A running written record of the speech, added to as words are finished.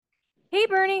Hey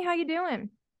Bernie, how you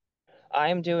doing?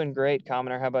 I'm doing great,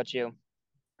 Commoner. How about you?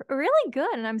 Really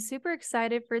good, and I'm super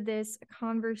excited for this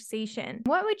conversation.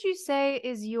 What would you say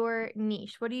is your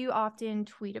niche? What do you often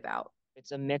tweet about?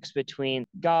 It's a mix between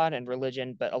God and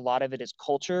religion, but a lot of it is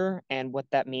culture and what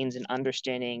that means in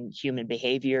understanding human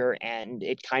behavior. And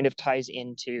it kind of ties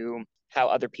into how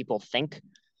other people think.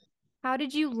 How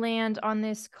did you land on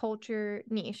this culture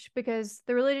niche? Because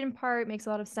the religion part makes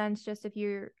a lot of sense just if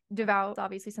you're devout, it's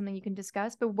obviously something you can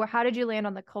discuss, but how did you land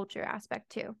on the culture aspect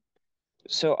too?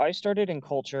 So I started in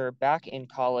culture back in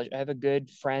college. I have a good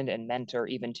friend and mentor,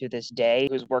 even to this day,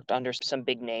 who's worked under some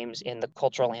big names in the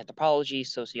cultural anthropology, Mm,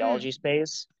 sociology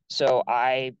space. So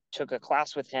I took a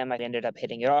class with him. I ended up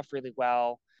hitting it off really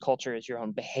well. Culture is your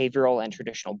own behavioral and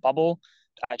traditional bubble.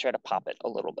 I try to pop it a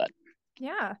little bit.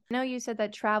 yeah. I know you said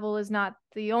that travel is not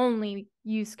the only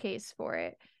use case for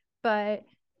it, but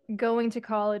going to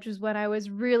college was when I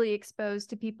was really exposed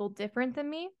to people different than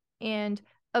me. And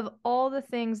of all the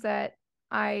things that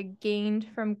I gained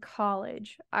from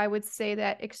college, I would say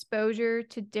that exposure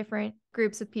to different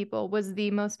groups of people was the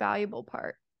most valuable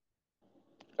part.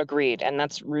 Agreed. And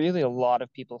that's really a lot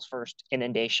of people's first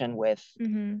inundation with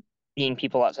Mm-hmm. being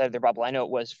people outside of their bubble. I know it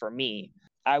was for me.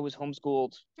 I was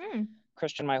homeschooled Mm.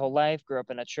 Christian my whole life, grew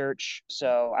up in a church.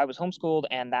 So I was homeschooled,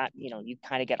 and that, you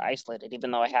kind of get isolated.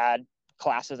 Even though I had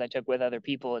classes I took with other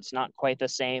people, it's not quite the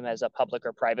same as a public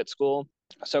or private school.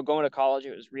 So going to college,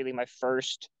 it was really my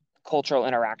first cultural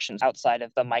interactions outside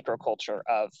of the microculture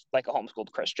of like a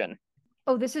homeschooled Christian.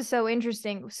 Oh, this is so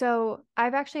interesting. So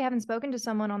I've actually haven't spoken to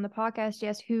someone on the podcast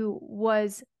yet who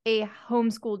was a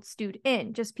homeschooled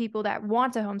student, just people that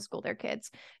want to homeschool their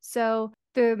kids. So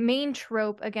the main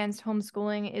trope against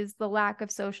homeschooling is the lack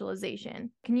of socialization.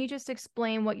 Can you just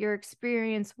explain what your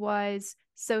experience was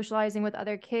socializing with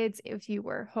other kids if you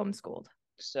were homeschooled?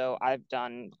 So I've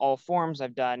done all forms.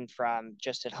 I've done from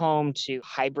just at home to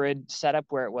hybrid setup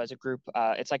where it was a group,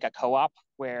 it's like a co-op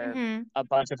where Mm-hmm. a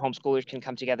bunch of homeschoolers can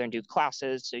come together and do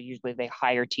classes. So usually they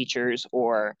hire teachers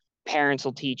or parents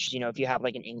will teach, if you have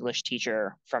like an English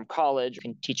teacher from college, you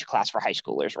can teach a class for high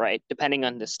schoolers, right? Depending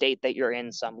on the state that you're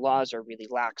in, some laws are really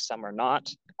lax, some are not.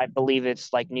 I believe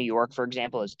it's like New York, for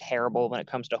example, is terrible when it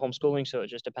comes to homeschooling. So it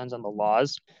just depends on the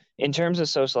laws. In terms of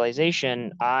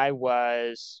socialization, I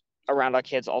was around our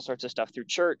kids, all sorts of stuff through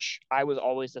church. I was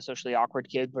always the socially awkward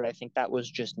kid, but I think that was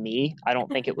just me. I don't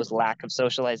think it was lack of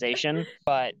socialization,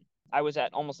 but I was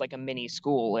at almost like a mini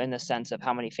school in the sense of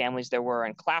how many families there were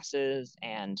in classes.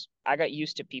 And I got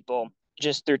used to people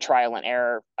just through trial and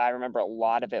error. I remember a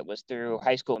lot of it was through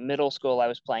high school. Middle school, I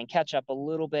was playing catch up a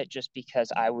little bit just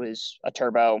because I was a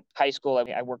turbo. High school,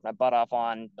 I worked my butt off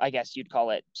on, I guess you'd call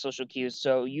it social cues.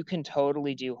 So you can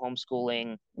totally do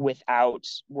homeschooling without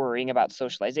worrying about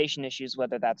socialization issues,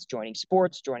 whether that's joining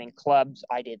sports, joining clubs.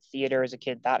 I did theater as a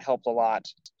kid, that helped a lot.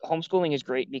 Homeschooling is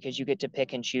great because you get to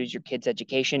pick and choose your kids'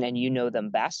 education and you know them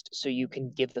best, so you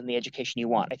can give them the education you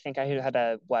want. I think I had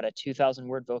a 2,000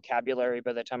 word vocabulary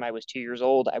by the time I was 2 years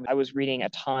old. I was reading a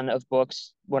ton of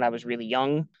books when I was really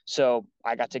young, so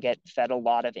I got to get fed a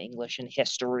lot of English and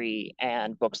history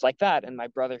and books like that. And my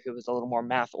brother, who was a little more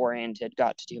math oriented,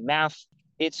 got to do math.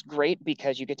 It's great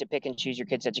because you get to pick and choose your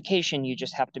kids' education. You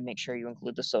just have to make sure you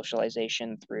include the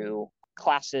socialization through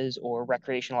classes or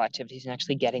recreational activities and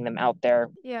actually getting them out there.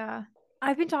 Yeah.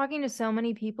 I've been talking to so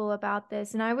many people about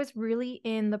this, and I was really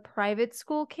in the private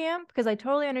school camp because I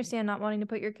totally understand not wanting to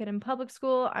put your kid in public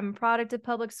school. I'm a product of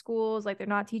public schools, like they're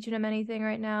not teaching them anything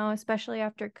right now, especially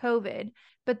after COVID.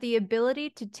 But the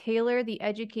ability to tailor the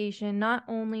education not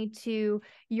only to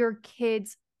your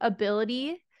kid's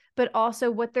ability, but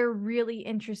also what they're really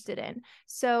interested in.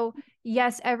 So,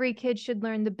 yes, every kid should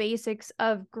learn the basics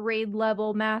of grade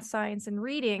level math, science, and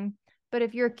reading. But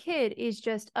if your kid is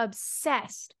just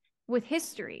obsessed with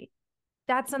history,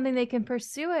 that's something they can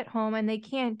pursue at home, and they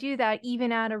can't do that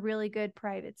even at a really good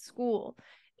private school.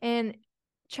 And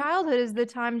childhood is the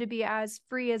time to be as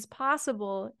free as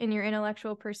possible in your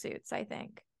intellectual pursuits, I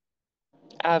think.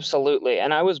 Absolutely.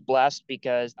 And I was blessed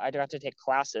because I got to take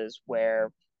classes where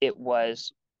it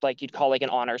was like you'd call like an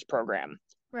honors program,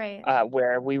 Right.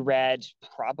 where we read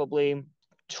probably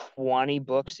 20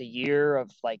 books a year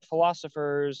of like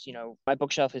philosophers. My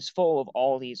bookshelf is full of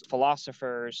all these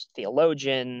philosophers,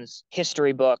 theologians,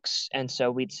 history books. And so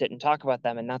we'd sit and talk about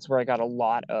them. And that's where I got a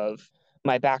lot of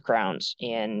my backgrounds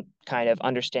in kind of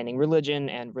understanding religion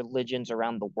and religions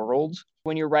around the world.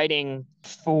 When you're writing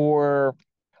for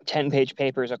 10-page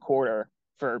papers a quarter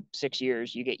for 6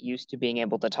 years, you get used to being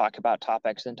able to talk about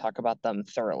topics and talk about them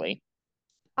thoroughly.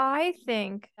 I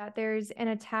think that there's an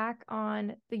attack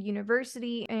on the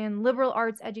university and liberal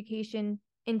arts education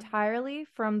entirely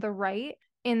from the right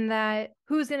in that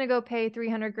who's going to go pay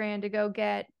 300 grand to go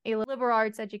get a liberal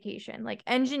arts education, like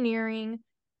engineering,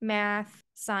 math,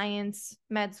 science,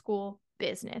 med school,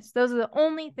 business. Those are the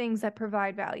only things that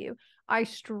provide value. I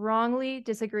strongly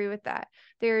disagree with that.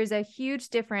 There is a huge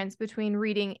difference between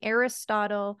reading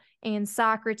Aristotle and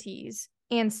Socrates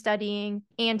and studying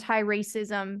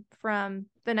anti-racism from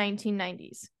the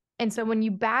 1990s. And so when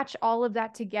you batch all of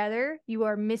that together, you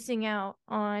are missing out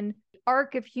on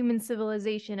arc of human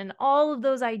civilization and all of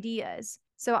those ideas.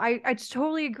 So I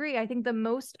totally agree. I think the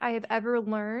most I have ever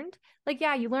learned, like,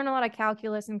 yeah, you learn a lot of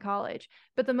calculus in college,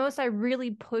 but the most I really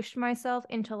pushed myself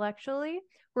intellectually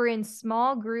were in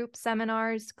small group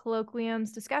seminars,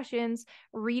 colloquiums, discussions,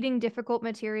 reading difficult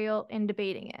material and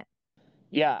debating it.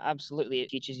 Yeah, absolutely. It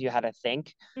teaches you how to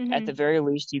think. At the Mm-hmm. very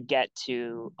least, you get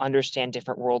to understand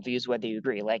different worldviews, whether you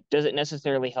agree. Like, does it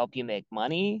necessarily help you make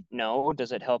money? No.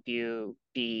 Does it help you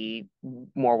be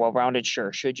more well-rounded?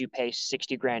 Sure. Should you pay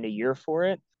 60 grand a year for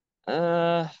it?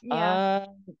 Uh, Yeah. uh,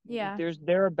 Yeah.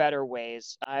 there are better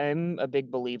ways. I'm a big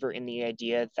believer in the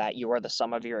idea that you are the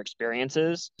sum of your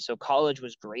experiences. So college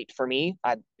was great for me.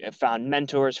 I found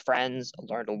mentors, friends,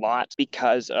 learned a lot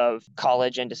because of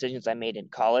college and decisions I made in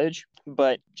college.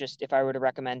 But just if I were to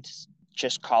recommend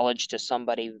just college to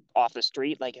somebody off the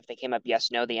street, like if they came up yes,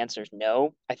 no, the answer is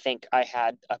no. I think I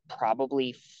had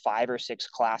probably 5 or 6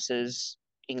 classes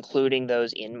including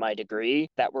those in my degree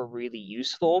that were really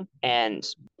useful and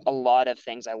a lot of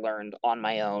things I learned on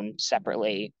my own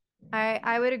separately.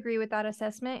 I would agree with that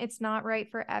assessment. It's not right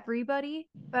for everybody,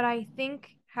 but I think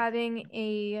having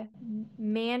a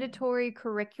mandatory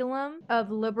curriculum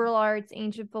of liberal arts,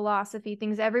 ancient philosophy,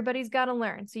 things everybody's got to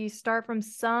learn. So you start from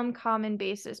some common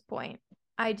basis point.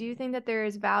 I do think that there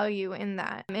is value in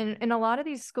that. And in a lot of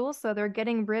these schools, though, they're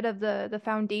getting rid of the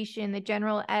foundation, the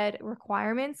general ed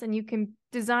requirements, and you can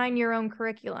design your own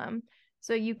curriculum.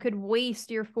 So you could waste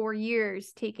your 4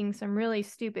 years taking some really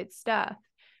stupid stuff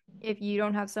if you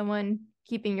don't have someone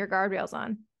keeping your guardrails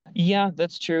on. Yeah,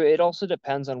 that's true. It also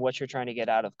depends on what you're trying to get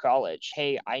out of college.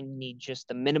 Hey, I need just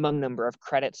the minimum number of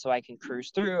credits so I can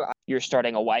cruise through. You're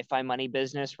starting a Wi-Fi money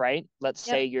business, right? Let's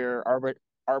say Yep. you're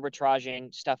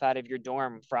arbitraging stuff out of your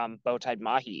dorm from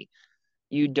BowTiedCommoner.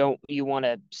 You want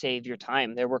to save your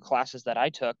time. There were classes that I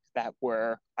took that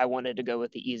were I wanted to go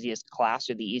with the easiest class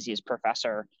or the easiest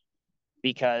professor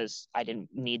because I didn't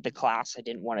need the class. I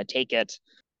didn't want to take it.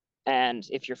 And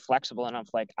if you're flexible enough,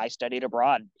 like I studied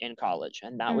abroad in college,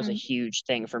 and that was a Mm-hmm. huge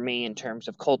thing for me in terms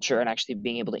of culture and actually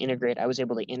being able to integrate. I was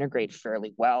able to integrate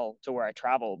fairly well to where I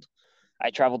traveled. I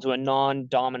traveled to a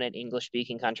non-dominant English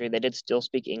speaking country. They did still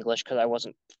speak English because I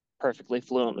wasn't perfectly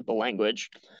fluent with the language.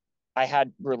 I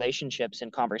had relationships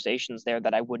and conversations there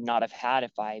that I would not have had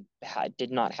if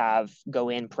did not have go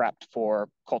in prepped for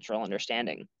cultural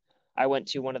understanding. I went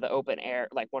to one of the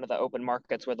open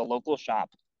markets where the local shop,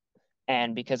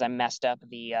 and because I messed up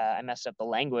the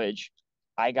language,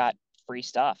 I got free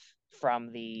stuff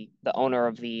from the owner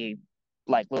of the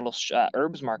like little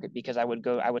herbs market because I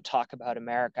would talk about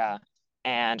America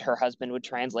and her husband would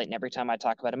translate, and every time I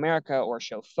talk about America or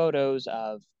show photos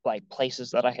of like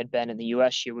places that I had been in the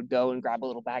US, she would go and grab a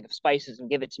little bag of spices and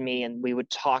give it to me, and we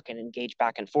would talk and engage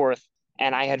back and forth.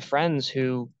 And I had friends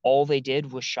who all they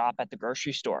did was shop at the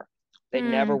grocery store. They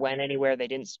never Mm, went anywhere. They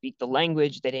didn't speak the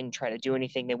language. They didn't try to do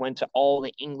anything. They went to all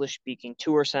the English speaking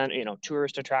tourist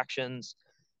attractions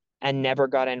and never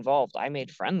got involved. I made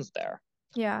friends there.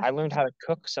 yeah, I learned how to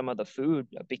cook some of the food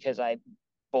because I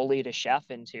bullied a chef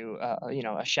into,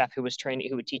 a chef who was training,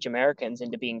 who would teach Americans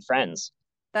into being friends.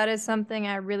 that is something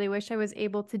I really wish I was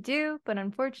able to do, but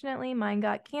unfortunately, mine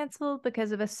got canceled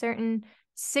because of a certain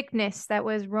sickness that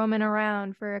was roaming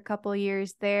around for a couple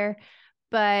years there.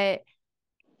 But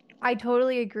I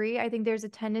totally agree. I think there's a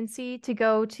tendency to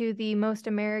go to the most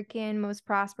American, most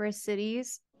prosperous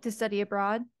cities to study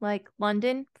abroad, like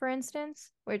London, for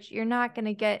instance, which you're not going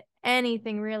to get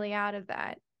anything really out of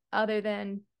that other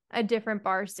than a different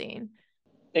bar scene.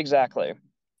 Exactly.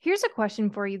 Here's a question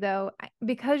for you, though.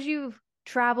 Because you've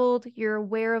traveled, you're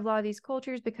aware of a lot of these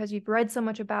cultures, because you've read so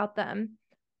much about them.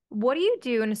 What do you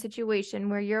do in a situation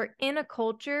where you're in a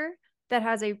culture that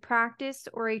has a practice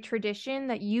or a tradition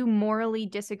that you morally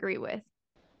disagree with?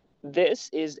 This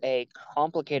is a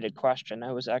complicated question.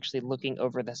 I was actually looking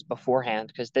over this beforehand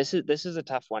because this is a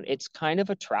tough one. It's kind of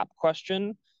a trap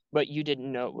question, but you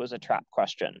didn't know it was a trap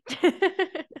question.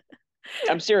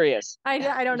 I'm serious. I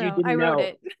don't You know. I didn't wrote know.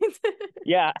 it.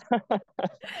 Yeah.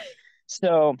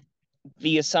 So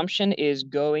the assumption is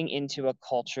going into a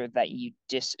culture that you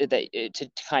to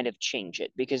kind of change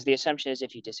it because the assumption is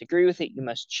if you disagree with it, you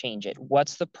must change it.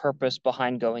 What's the purpose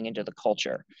behind going into the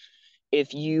culture?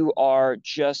 If you are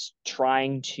just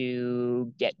trying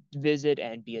to get visit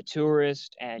and be a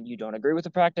tourist and you don't agree with the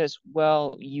practice,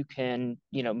 well, you can,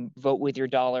 vote with your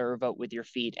dollar or vote with your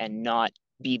feet and not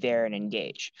be there and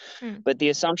engage. Mm. But the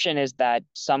assumption is that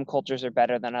some cultures are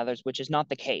better than others, which is not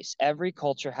the case. Every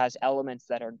culture has elements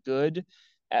that are good,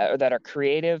 that are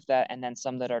creative, and then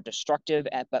some that are destructive,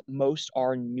 but most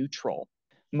are neutral.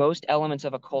 Most elements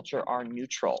of a culture are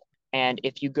neutral. And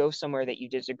if you go somewhere that you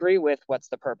disagree with, what's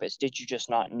the purpose? Did you just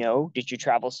not know? Did you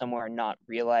travel somewhere and not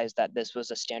realize that this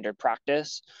was a standard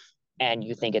practice and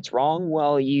you think it's wrong?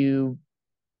 Well, you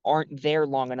aren't there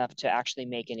long enough to actually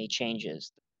make any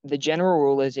changes. The general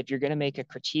rule is if you're going to make a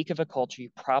critique of a culture, you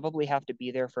probably have to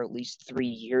be there for at least 3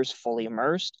 years fully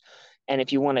immersed. And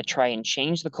if you want to try and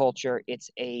change the culture, it's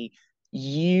a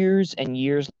years and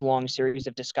years long series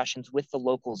of discussions with the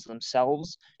locals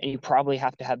themselves. And you probably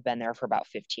have to have been there for about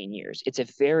 15 years. It's a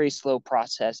very slow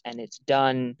process and it's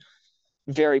done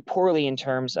very poorly in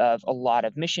terms of a lot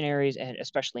of missionaries, and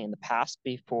especially in the past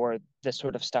before this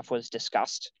sort of stuff was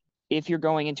discussed. If you're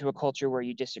going into a culture where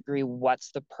you disagree,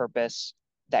 what's the purpose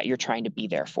that you're trying to be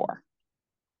there for?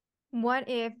 What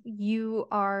if you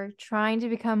are trying to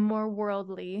become more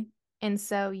worldly and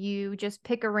so you just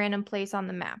pick a random place on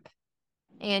the map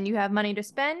and you have money to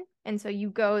spend and so you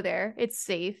go there, it's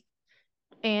safe,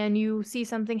 and you see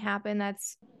something happen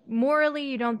that's morally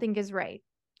you don't think is right?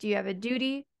 Do you have a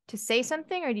duty to say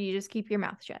something or do you just keep your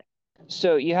mouth shut?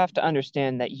 So you have to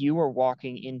understand that you are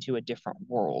walking into a different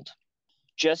world.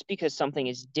 Just because something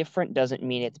is different doesn't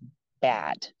mean it's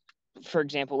bad. For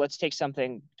example, let's take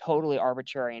something totally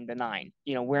arbitrary and benign,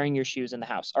 wearing your shoes in the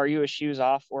house. Are you a shoes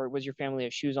off, or was your family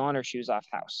a shoes on or shoes off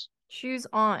house? Shoes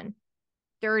on,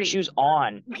 dirty. Shoes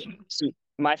on. See,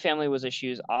 my family was a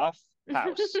shoes off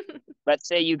house. Let's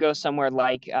say you go somewhere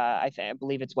like I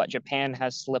believe it's what Japan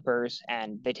has slippers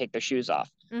and they take their shoes off.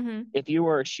 Mm-hmm. If you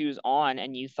were shoes on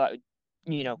and you thought,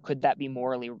 could that be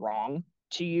morally wrong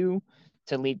to you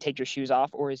to take your shoes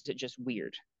off, or is it just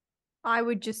weird? I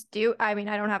would just do, I mean,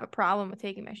 I don't have a problem with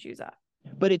taking my shoes off.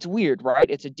 But it's weird, right?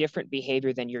 It's a different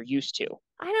behavior than you're used to.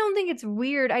 I don't think it's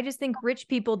weird. I just think rich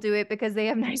people do it because they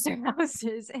have nicer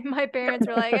houses. And my parents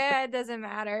were like, it doesn't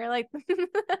matter. Like,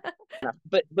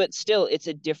 But still, it's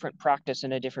a different practice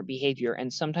and a different behavior.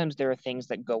 And sometimes there are things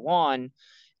that go on,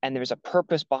 and there's a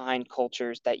purpose behind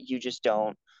cultures that you just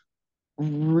don't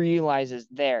realize is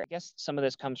there. I guess some of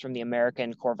this comes from the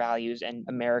American core values and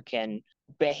American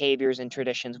behaviors and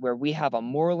traditions where we have a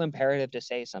moral imperative to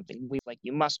say something. We like,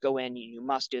 you must go in, you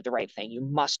must do the right thing, you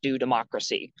must do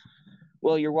democracy.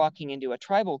 Well, you're walking into a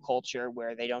tribal culture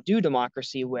where they don't do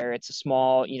democracy, where it's a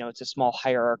small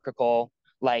hierarchical,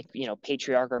 like,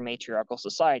 patriarch or matriarchal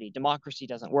society. Democracy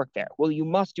doesn't work there. Well, you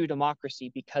must do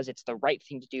democracy because it's the right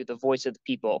thing to do, the voice of the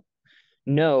people.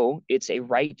 No, it's a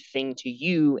right thing to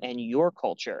you and your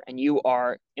culture, and you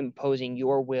are imposing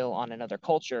your will on another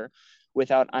culture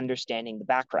without understanding the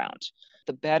background.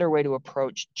 The better way to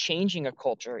approach changing a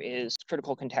culture is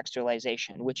critical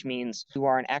contextualization, which means you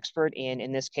are an expert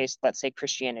in this case, let's say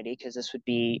Christianity, because this would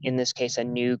be, in this case, a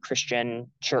new Christian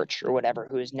church or whatever,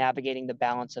 who is navigating the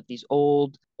balance of these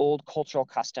old cultural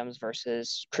customs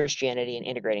versus Christianity and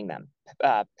integrating them.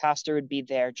 Pastor would be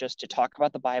there just to talk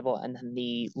about the Bible, and then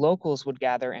the locals would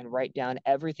gather and write down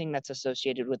everything that's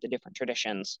associated with the different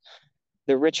traditions,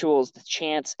 the rituals, the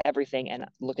chants, everything, and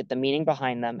look at the meaning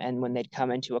behind them. And when they'd come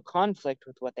into a conflict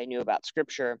with what they knew about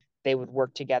scripture, they would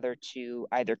work together to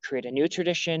either create a new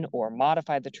tradition or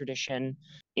modify the tradition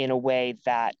in a way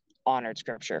that honored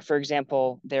scripture. For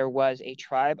example, there was a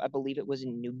tribe, I believe it was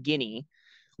in New Guinea,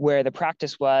 where the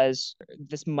practice was,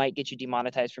 this might get you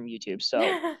demonetized from YouTube. So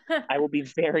I will be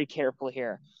very careful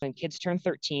here. When kids turn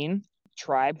 13,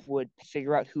 tribe would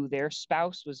figure out who their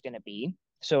spouse was going to be.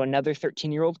 So another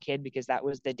 13-year-old kid, because that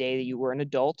was the day that you were an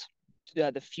adult.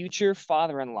 The future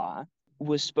father-in-law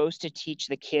was supposed to teach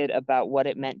the kid about what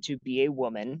it meant to be a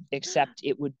woman, except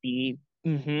it would be,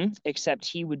 except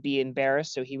he would be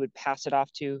embarrassed. So he would pass it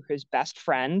off to his best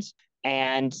friend.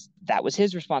 And that was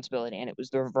his responsibility. And it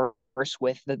was the reverse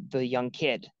with the young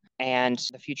kid. And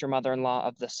the future mother-in-law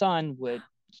of the son would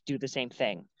do the same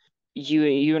thing.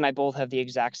 You and I both have the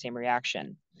exact same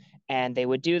reaction. And they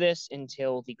would do this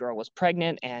until the girl was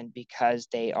pregnant. And because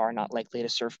they are not likely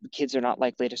to kids are not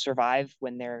likely to survive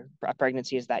when their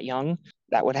pregnancy is that young,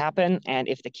 that would happen. And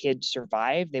if the kid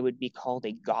survived, they would be called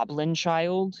a goblin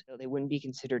child. So they wouldn't be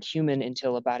considered human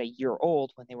until about a year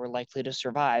old when they were likely to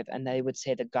survive. And they would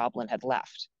say the goblin had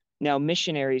left. Now,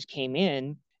 missionaries came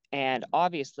in, and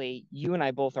obviously you and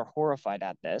I both are horrified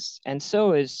at this. And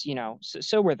so is,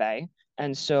 so were they.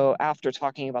 And so after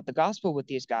talking about the gospel with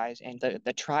these guys, and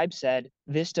the tribe said,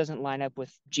 this doesn't line up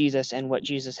with Jesus and what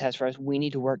Jesus has for us. We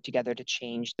need to work together to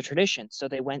change the tradition. So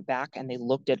they went back and they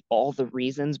looked at all the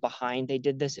reasons behind they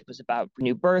did this. It was about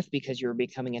new birth because you were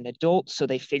becoming an adult. So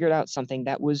they figured out something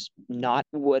that was not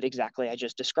what exactly I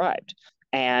just described.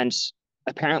 And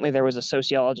apparently there was a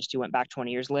sociologist who went back 20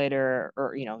 years later,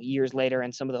 or years later,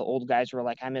 and some of the old guys were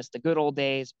like, I miss the good old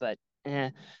days, but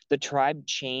the tribe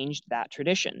changed that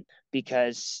tradition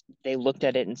because they looked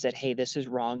at it and said, hey, this is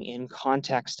wrong in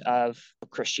context of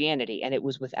Christianity. And it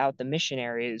was without the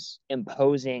missionaries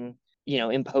imposing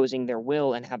their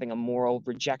will and having a moral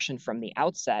rejection from the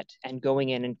outset and going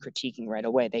in and critiquing right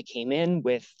away. They came in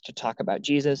to talk about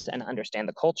Jesus and understand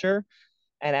the culture.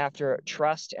 And after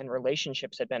trust and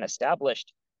relationships had been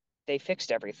established, they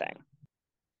fixed everything.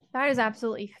 That is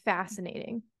absolutely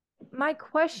fascinating. My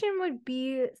question would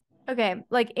be, okay,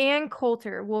 like Ann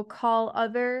Coulter will call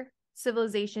other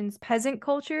civilizations peasant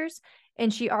cultures,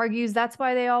 and she argues that's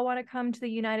why they all want to come to the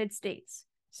United States.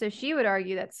 So she would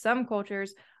argue that some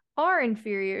cultures are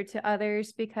inferior to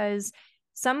others because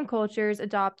some cultures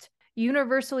adopt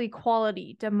universal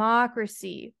equality,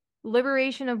 democracy,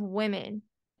 liberation of women.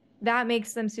 That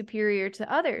makes them superior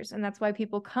to others, and that's why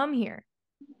people come here.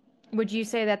 Would you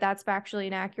say that that's factually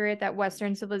inaccurate, that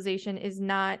Western civilization is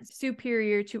not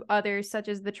superior to others, such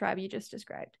as the tribe you just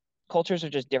described? Cultures are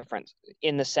just different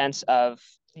in the sense of,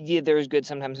 yeah, there's good,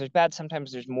 sometimes there's bad,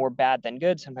 sometimes there's more bad than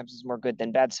good, sometimes it's more good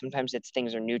than bad, sometimes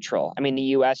things are neutral. I mean,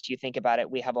 the US, you think about it,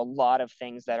 we have a lot of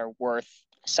things that are worth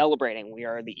celebrating. We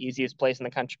are the easiest place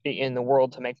in the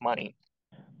world to make money.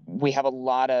 We have a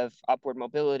lot of upward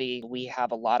mobility. We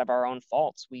have a lot of our own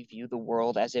faults. We view the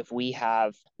world as if we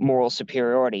have moral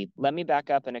superiority. Let me back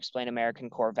up and explain American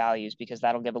core values because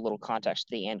that'll give a little context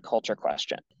to the and culture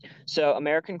question. So,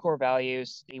 American core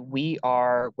values, we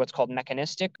are what's called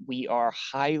mechanistic. We are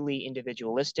highly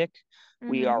individualistic.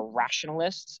 We are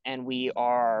rationalists and we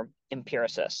are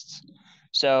empiricists.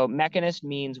 So mechanist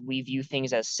means we view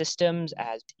things as systems,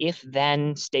 as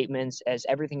if-then statements, as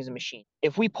everything is a machine.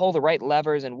 If we pull the right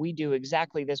levers and we do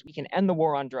exactly this, we can end the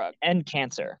war on drugs, end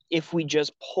cancer. If we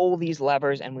just pull these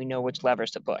levers and we know which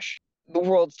levers to push. The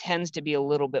world tends to be a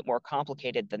little bit more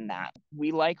complicated than that.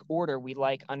 We like order. We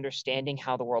like understanding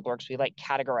how the world works. We like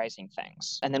categorizing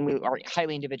things. And then we are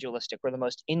highly individualistic. We're the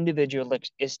most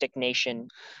individualistic nation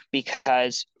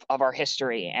because of our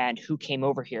history and who came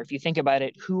over here. If you think about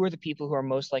it, who are the people who are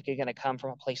most likely going to come from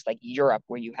a place like Europe,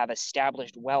 where you have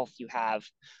established wealth, you have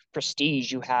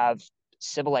prestige, you have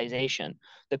civilization?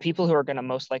 The people who are going to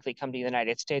most likely come to the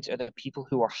United States are the people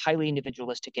who are highly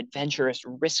individualistic, adventurous,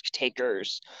 risk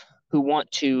takers, who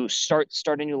want to start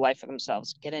a new life for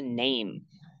themselves, get a name.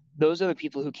 Those are the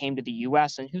people who came to the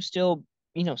US and who still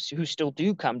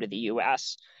do come to the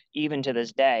US even to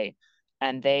this day.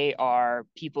 And they are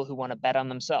people who want to bet on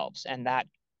themselves. And that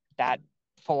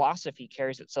philosophy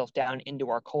carries itself down into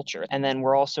our culture. And then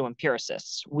we're also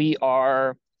empiricists. We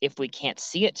are, if we can't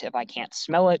see it, if I can't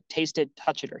smell it, taste it,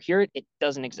 touch it, or hear it, it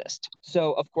doesn't exist.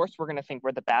 So of course we're going to think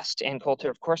we're the best. And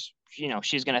Coulter, of course,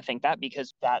 she's going to think that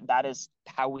because that is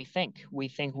how we think. We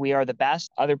think we are the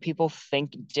best. Other people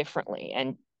think differently.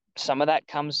 And some of that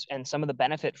comes, and some of the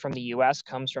benefit from the US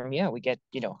comes from, we get,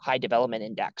 high development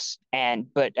index.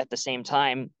 But at the same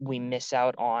time, we miss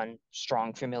out on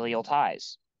strong familial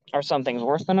ties. Are some things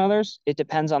worse than others? It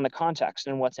depends on the context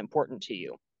and what's important to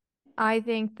you. I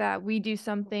think that we do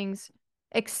some things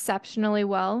exceptionally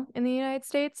well in the United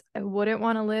States. I wouldn't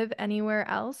want to live anywhere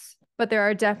else, but there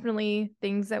are definitely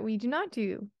things that we do not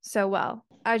do so well.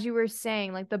 As you were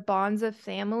saying, like the bonds of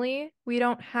family, we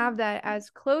don't have that as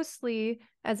closely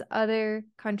as other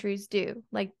countries do.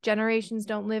 Like generations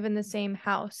don't live in the same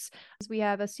house. We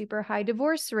have a super high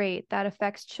divorce rate that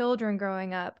affects children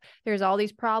growing up. There's all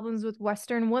these problems with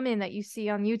Western women that you see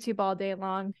on YouTube all day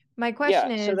long. My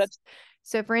question is,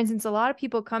 so for instance, a lot of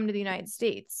people come to the United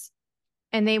States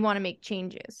and they want to make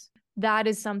changes. That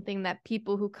is something that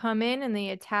people who come in and they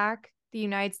attack the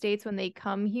United States when they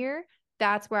come here,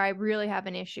 that's where I really have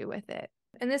an issue with it.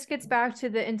 And this gets back to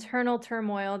the internal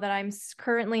turmoil that I'm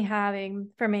currently having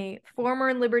from a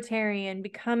former libertarian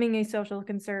becoming a social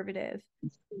conservative.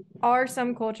 Are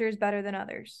some cultures better than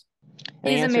others?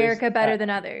 Is America better than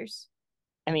others?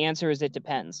 And the answer is it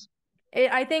depends.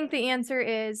 I think the answer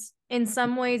is in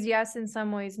some ways yes, in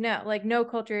some ways no. Like no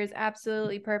culture is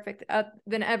absolutely perfect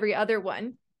than every other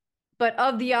one. But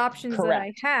of the options that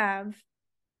I have,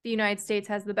 the United States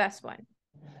has the best one.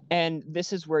 And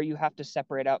this is where you have to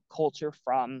separate out culture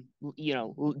from,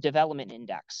 development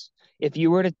index. If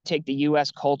you were to take the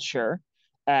US culture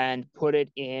and put it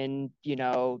in,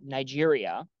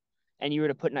 Nigeria, and you were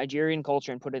to put Nigerian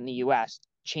culture and put it in the US,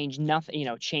 change nothing,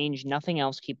 change nothing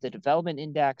else, keep the development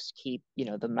index, keep,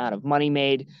 the amount of money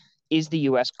made, is the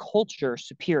US culture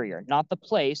superior? Not the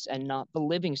place and not the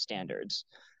living standards,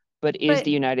 but is But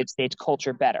the United States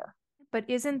culture better? but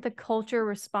isn't the culture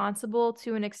responsible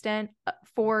to an extent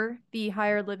for the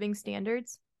higher living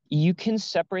standards? You can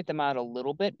separate them out a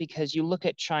little bit because you look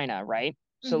at China, right?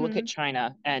 So look at Mm-hmm.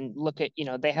 China and look at,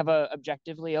 they have a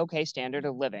objectively okay standard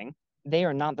of living. They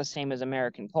are not the same as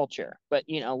American culture, but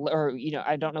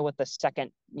I don't know what the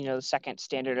second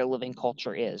standard of living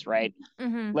culture is, right?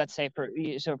 Mm-hmm. Let's say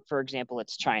for example,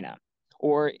 it's China.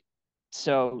 Or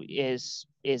so is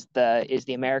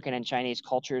the American and Chinese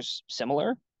cultures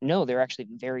similar? No, they're actually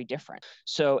very different.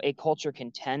 So a culture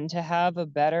can tend to have a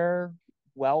better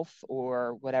wealth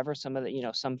or whatever, some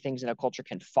things in a culture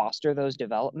can foster those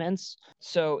developments.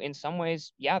 So in some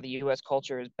ways, yeah, the US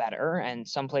culture is better, and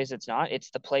some place it's not. It's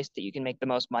the place that you can make the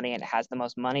most money and it has the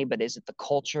most money, but is it the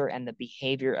culture and the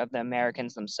behavior of the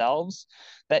Americans themselves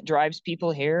that drives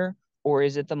people here? Or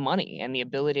is it the money and the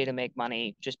ability to make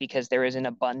money just because there is an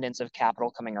abundance of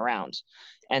capital coming around?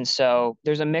 And so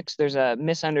there's a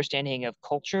misunderstanding of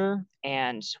culture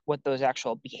and what those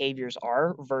actual behaviors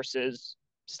are versus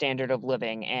standard of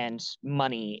living and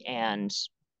money and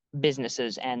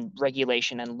businesses and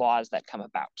regulation and laws that come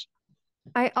about.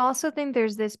 I also think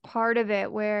there's this part of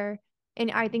it where,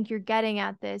 and I think you're getting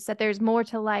at this, that there's more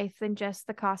to life than just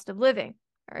the cost of living,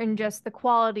 or in just the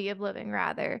quality of living,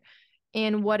 rather,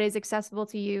 and what is accessible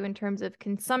to you in terms of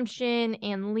consumption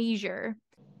and leisure.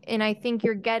 And I think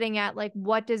you're getting at, like,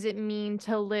 what does it mean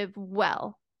to live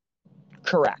well?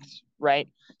 Correct, right?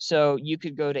 So you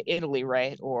could go to Italy,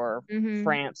 right, or Mm-hmm.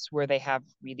 France, where they have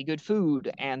really good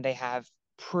food and they have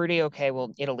pretty okay.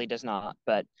 Well, Italy does not,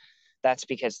 but that's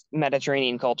because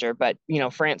Mediterranean culture. But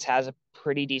France has a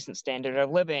pretty decent standard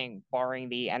of living, barring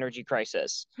the energy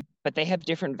crisis. But they have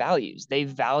different values. They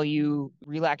value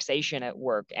relaxation at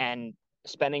work and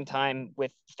spending time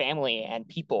with family and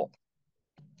people.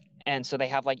 And so they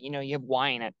have you have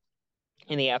wine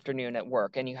in the afternoon at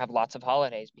work, and you have lots of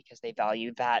holidays because they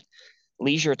value that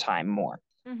leisure time more.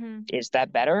 Mm-hmm. Is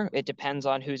that better? It depends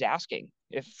on who's asking.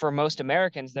 If for most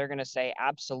Americans, they're going to say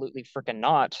absolutely freaking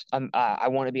not. I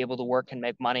want to be able to work and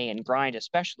make money and grind,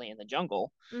 especially in the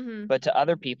jungle. Mm-hmm. But to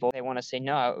other people, they want to say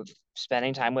no.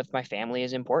 Spending time with my family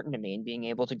is important to me, and being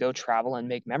able to go travel and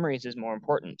make memories is more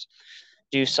important.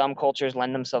 Do some cultures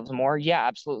lend themselves more? Yeah,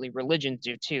 absolutely. Religions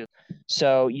do too.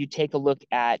 So you take a look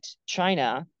at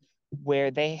China,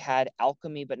 where they had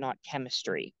alchemy but not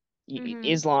chemistry. Mm-hmm.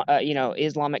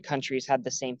 Islamic countries had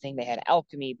the same thing. They had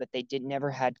alchemy, but they did never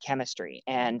had chemistry.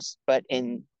 But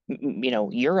in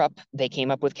Europe, they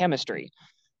came up with chemistry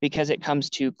because it comes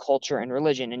to culture and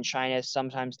religion. In China,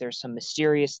 sometimes there's some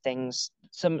mysterious things.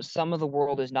 Some of the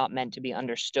world is not meant to be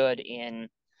understood in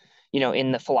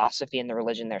the philosophy and the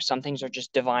religion there. Some things are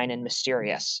just divine and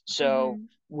mysterious. So Mm-hmm.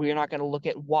 we're not going to look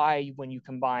at why when you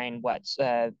combine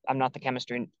I'm not the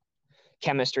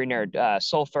chemistry nerd,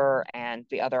 sulfur and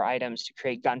the other items to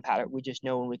create gunpowder. We just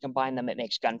know when we combine them, it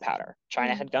makes gunpowder.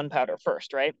 China Mm-hmm. had gunpowder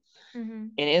first, right? Mm-hmm.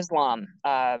 In Islam,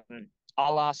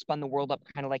 Allah spun the world up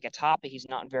kind of like a top, but he's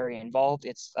not very involved.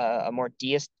 It's a more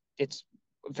deist, it's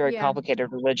a very Yeah.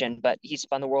 complicated religion, but he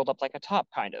spun the world up like a top,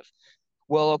 kind of.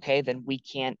 Well, okay, then we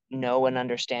can't know and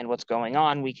understand what's going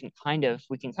on. We can kind of,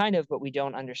 but we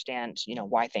don't understand,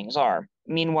 why things are.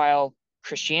 Meanwhile,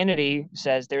 Christianity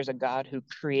says there's a God who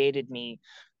created me,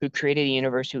 who created the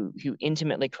universe, who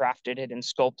intimately crafted it and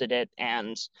sculpted it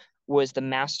and was the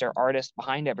master artist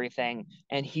behind everything.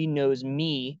 And he knows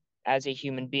me as a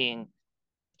human being.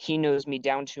 He knows me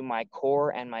down to my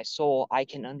core and my soul. I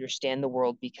can understand the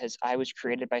world because I was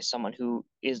created by someone who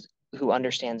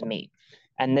understands me.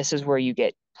 And this is where you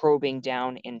get probing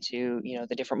down into,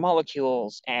 the different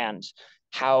molecules and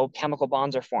how chemical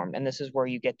bonds are formed. And this is where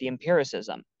you get the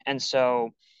empiricism. And so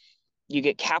you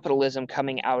get capitalism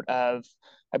coming out of,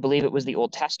 I believe it was the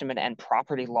Old Testament and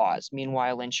property laws.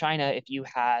 Meanwhile, in China, if you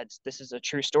had, this is a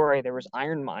true story, there was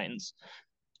iron mines,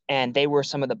 and they were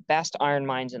some of the best iron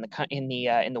mines in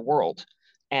the world,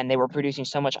 and they were producing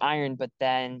so much iron. But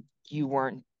then you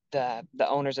weren't the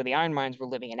owners of the iron mines were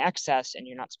living in excess, and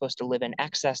you're not supposed to live in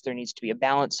excess. There needs to be a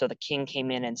balance. So the king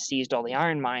came in and seized all the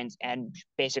iron mines and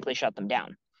basically shut them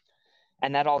down.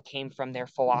 And that all came from their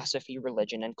philosophy,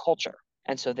 religion, and culture.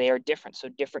 And so they are different. So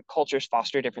different cultures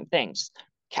foster different things.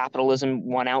 Capitalism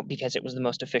won out because it was the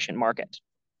most efficient market.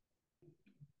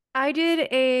 I did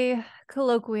a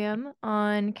colloquium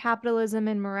on capitalism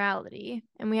and morality,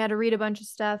 and we had to read a bunch of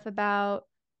stuff about,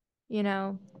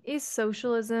 is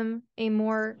socialism a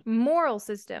more moral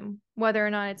system, whether or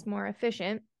not it's more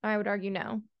efficient? I would argue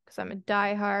no, because I'm a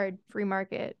diehard free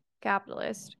market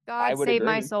capitalist. I God would save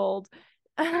my agree. soul.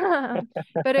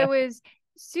 But it was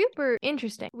super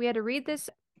interesting. We had to read this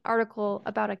article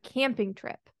about a camping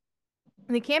trip.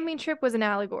 And the camping trip was an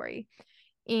allegory.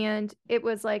 And it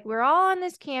was like, we're all on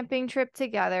this camping trip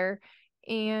together.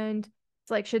 And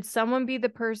it's like, should someone be the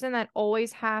person that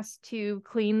always has to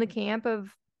clean the camp of,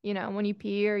 when you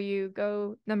pee or you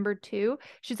go number two?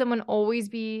 Should someone always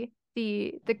be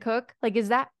the cook? Like, is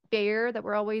that fair that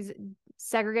we're always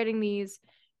segregating these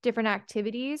different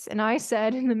activities? And I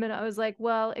said in the middle, I was like,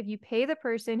 well, if you pay the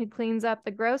person who cleans up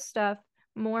the gross stuff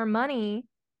more money,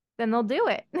 then they'll do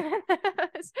it.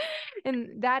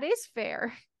 And that is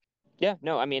fair. Yeah,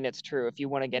 no, I mean it's true. If you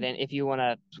want to get in, if we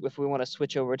want to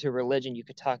switch over to religion, you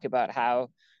could talk about how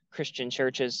Christian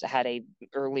churches had a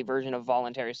early version of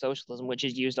voluntary socialism, which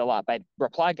is used a lot by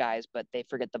reply guys, but they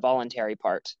forget the voluntary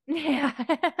part. Yeah.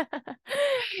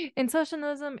 In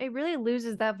socialism, it really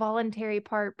loses that voluntary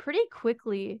part pretty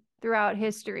quickly throughout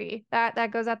history.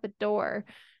 That goes out the door.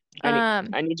 I need Um,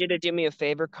 I need you to do me a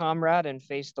favor, comrade, and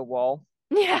face the wall.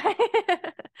 yeah.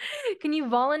 Can you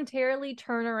voluntarily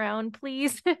turn around,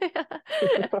 please? And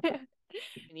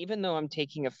even though I'm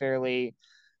taking a fairly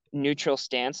neutral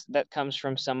stance that comes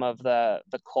from some of the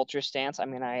culture stance. I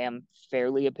mean, I am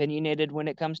fairly opinionated when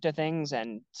it comes to things,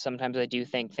 and sometimes I do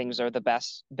think things are the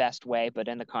best way. But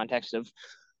in the context of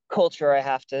culture, I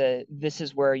have to. This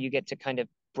is where you get to kind of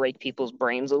break people's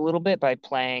brains a little bit by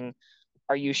playing.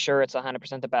 Are you sure it's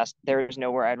 100% the best? There is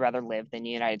nowhere I'd rather live than the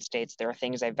United States. There are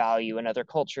things I value in other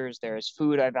cultures. There is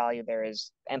food I value. There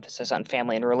is emphasis on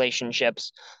family and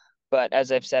relationships. But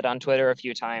as I've said on Twitter a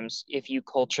few times, if you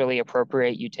culturally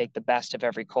appropriate, you take the best of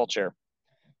every culture.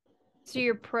 So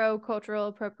you're pro cultural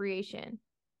appropriation.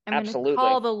 I'm going to Absolutely.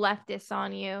 call the leftists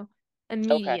on you Okay, that's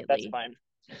immediately. fine.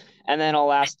 And then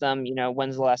I'll ask them,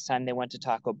 when's the last time they went to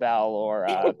Taco Bell or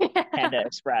Panda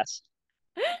Express?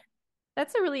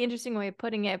 That's a really interesting way of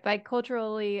putting it. By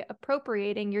culturally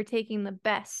appropriating, you're taking the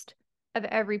best of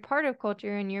every part of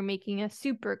culture and you're making a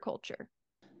super culture.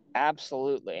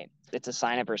 Absolutely. It's a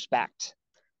sign of respect.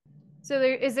 So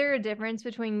is there a difference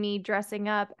between me dressing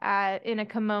up in a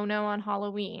kimono on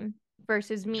Halloween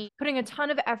versus me putting a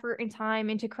ton of effort and time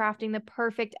into crafting the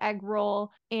perfect egg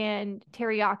roll and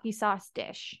teriyaki sauce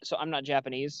dish? So I'm not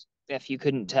Japanese. If you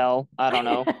couldn't tell, I don't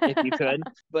know if you could,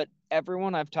 but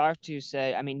everyone I've talked to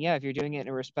say, I mean, yeah, if you're doing it in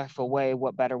a respectful way,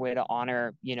 what better way to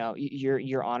honor,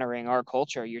 you're honoring our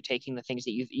culture. You're taking the things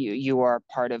that you are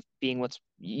part of being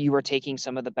you are taking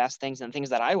some of the best things and things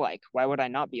that I like. Why would I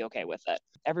not be okay with it?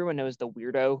 Everyone knows the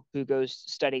weirdo who goes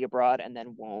study abroad and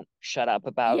then won't shut up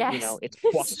about, Yes, it's so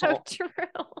croissant. true.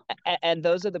 And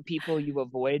those are the people you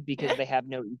avoid because they have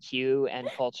no EQ and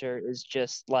culture is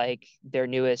just like their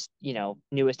newest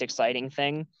exciting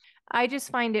thing. I just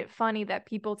find it funny that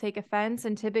people take offense,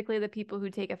 and typically the people who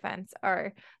take offense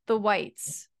are the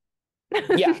whites.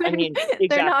 Yeah, I mean,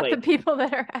 They're not the exactly. people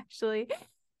that are actually.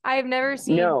 I've never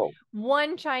seen No.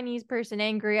 one Chinese person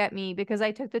angry at me because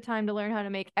I took the time to learn how to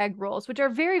make egg rolls, which are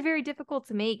very, very difficult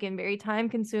to make and very time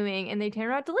consuming, and they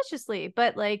turn out deliciously.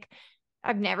 But like,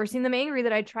 I've never seen them angry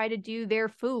that I try to do their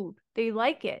food. They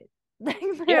like it. They're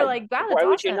Yeah, like, wow, that's why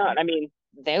would you not? awesome. I mean,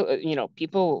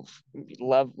 people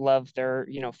love their,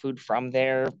 food from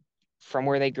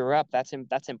where they grew up. That's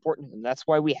important to them. That's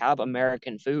why we have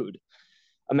American food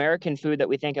that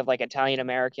we think of like Italian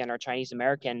American or Chinese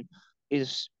American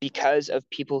is because of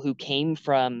people who came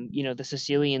from, the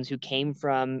Sicilians who came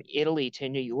from Italy to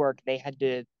New York. They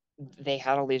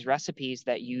had all these recipes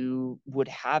that you would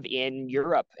have in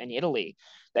Europe and Italy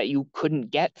that you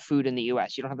couldn't get food in the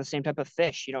US. You don't have the same type of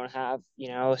fish. You don't have,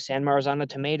 San Marzano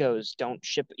tomatoes don't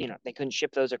ship, they couldn't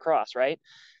ship those across, right?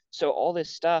 So all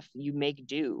this stuff you make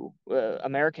do.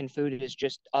 American food is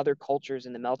just other cultures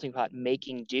in the melting pot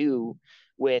making do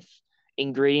with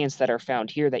ingredients that are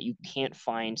found here that you can't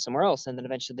find somewhere else. And then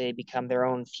eventually they become their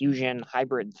own fusion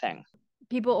hybrid thing.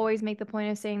 People always make the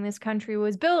point of saying this country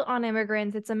was built on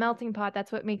immigrants. It's a melting pot.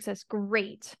 That's what makes us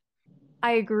great.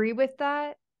 I agree with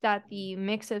that the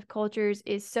mix of cultures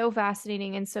is so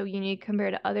fascinating and so unique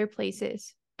compared to other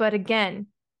places. But again,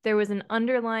 there was an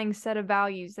underlying set of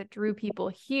values that drew people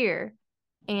here.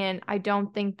 And I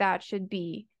don't think that should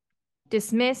be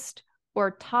dismissed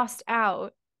or tossed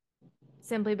out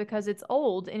simply because it's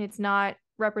old and it's not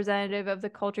representative of the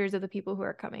cultures of the people who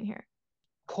are coming here.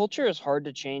 Culture is hard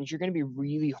to change. You're going to be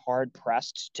really hard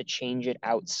pressed to change it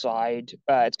outside.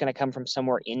 It's going to come from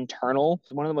somewhere internal.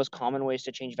 One of the most common ways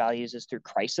to change values is through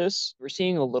crisis. We're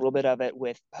seeing a little bit of it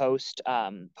with post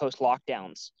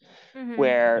lockdowns, Mm-hmm.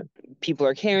 where people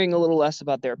are caring a little less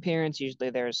about their appearance. Usually,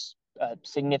 there's a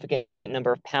significant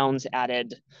number of pounds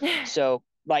added. So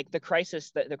like the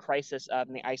crisis of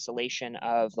the isolation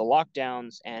of the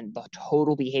lockdowns and the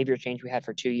total behavior change we had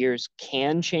for 2 years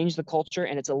can change the culture,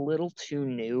 and it's a little too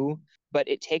new, but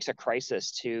it takes a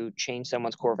crisis to change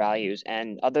someone's core values.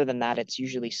 And other than that, it's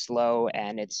usually slow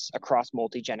and it's across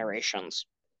multi generations.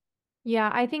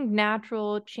 Yeah, I think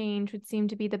natural change would seem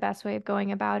to be the best way of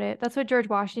going about it. That's what George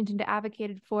Washington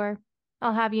advocated for.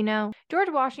 I'll have you know. George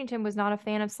Washington was not a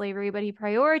fan of slavery, but he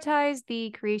prioritized the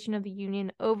creation of the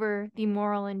Union over the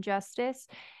moral injustice.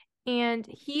 And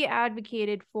he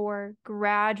advocated for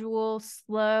gradual,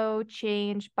 slow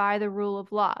change by the rule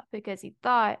of law because he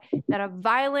thought that a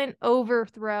violent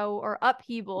overthrow or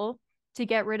upheaval to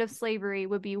get rid of slavery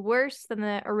would be worse than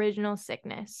the original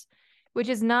sickness, which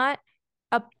is not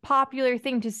a popular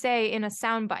thing to say in a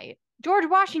soundbite. George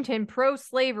Washington, pro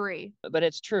slavery. But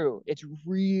it's true. It's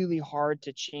really hard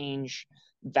to change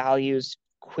values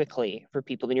quickly for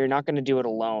people, and you're not going to do it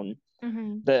alone.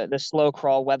 Mm-hmm. The slow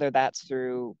crawl, whether that's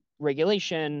through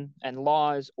regulation and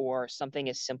laws or something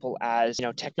as simple as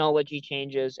technology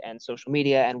changes and social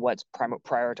media and what's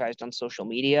prioritized on social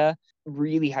media,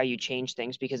 really how you change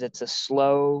things, because it's a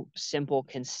slow, simple,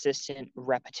 consistent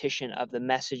repetition of the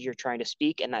message you're trying to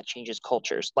speak, and that changes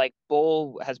cultures. Like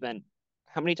Bull has been,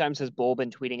 how many times has Bull been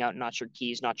tweeting out, not your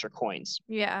keys, not your coins?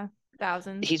 Yeah,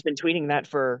 thousands. He's been tweeting that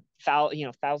for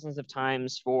thousands of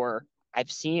times for,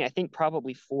 I've seen, I think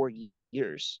probably 4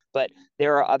 years. But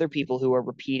there are other people who are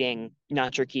repeating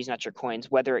not your keys, not your coins,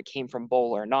 whether it came from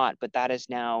Bull or not. But that is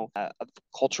now a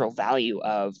cultural value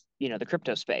of the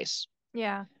crypto space,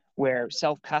 Yeah. where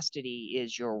self custody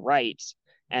is your right.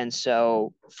 And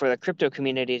so for the crypto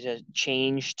community to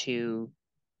change to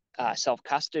self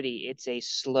custody, it's a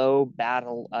slow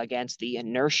battle against the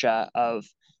inertia of,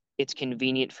 it's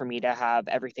convenient for me to have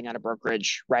everything on a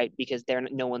brokerage, right? Because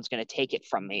no one's going to take it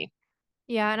from me.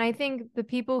 Yeah, and I think the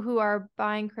people who are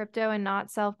buying crypto and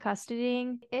not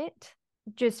self-custodying it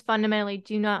just fundamentally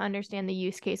do not understand the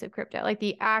use case of crypto, like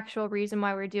the actual reason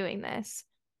why we're doing this.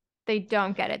 They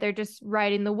don't get it. They're just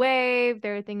riding the wave.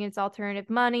 They're thinking it's alternative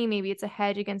money. Maybe it's a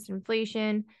hedge against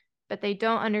inflation, but they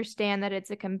don't understand that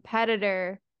it's a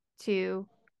competitor to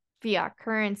fiat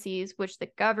currencies, which the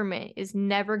government is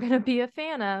never going to be a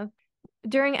fan of.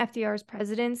 During FDR's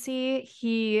presidency,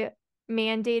 he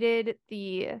mandated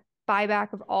the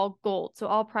buyback of all gold. So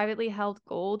all privately held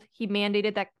gold, he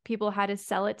mandated that people had to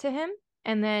sell it to him.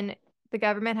 And then the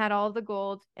government had all of the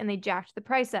gold and they jacked the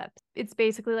price up. It's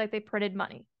basically like they printed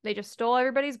money. They just stole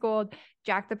everybody's gold,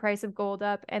 jacked the price of gold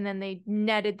up, and then they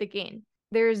netted the gain.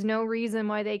 There is no reason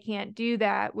why they can't do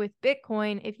that with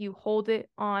Bitcoin if you hold it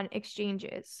on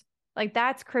exchanges. Like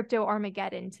that's crypto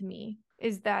Armageddon to me,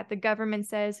 is that the government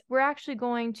says we're actually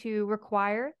going to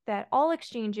require that all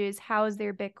exchanges house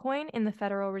their Bitcoin in the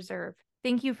Federal Reserve.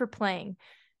 Thank you for playing.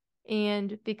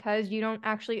 And because you don't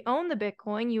actually own the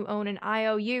Bitcoin, you own an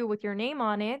IOU with your name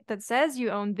on it that says you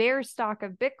own their stock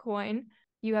of Bitcoin,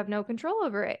 you have no control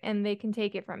over it and they can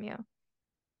take it from you.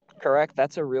 Correct.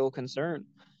 That's a real concern.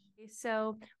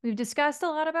 So we've discussed a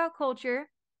lot about culture,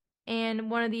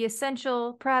 and one of the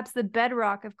essential, perhaps the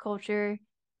bedrock of culture,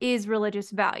 is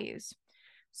religious values.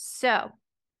 So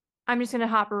I'm just going to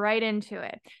hop right into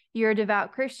it. You're a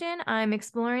devout Christian. I'm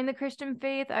exploring the Christian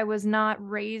faith. I was not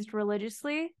raised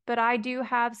religiously, but I do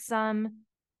have some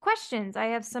questions. I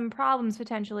have some problems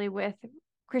potentially with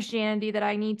Christianity that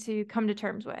I need to come to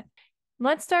terms with.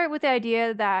 Let's start with the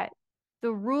idea that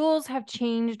the rules have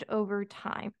changed over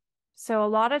time. So a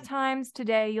lot of times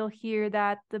today, you'll hear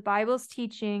that the Bible's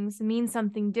teachings mean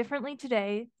something differently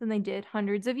today than they did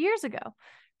hundreds of years ago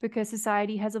because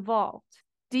society has evolved.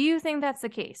 Do you think that's the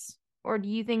case? Or do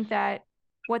you think that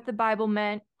what the Bible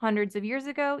meant hundreds of years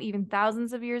ago, even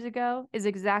thousands of years ago, is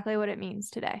exactly what it means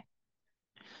today?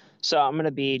 So I'm going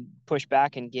to be pushed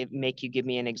back and make you give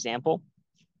me an example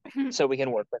so we can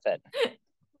work with it.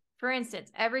 For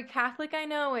instance, every Catholic I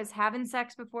know is having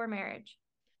sex before marriage.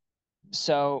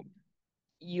 So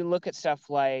you look at stuff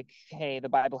like, hey, the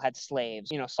Bible had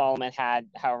slaves. Solomon had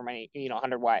however many,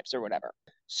 100 wives or whatever.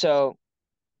 So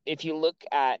if you look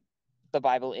at the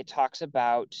Bible, it talks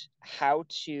about how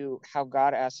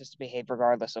God asks us to behave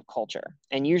regardless of culture.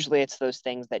 And usually it's those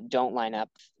things that don't line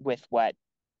up with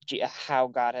how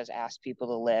God has asked people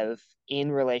to live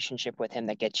in relationship with him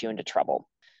that gets you into trouble.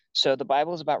 So the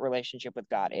Bible is about relationship with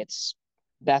God.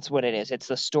 That's what it is. It's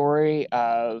the story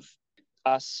of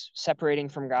us separating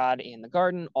from God in the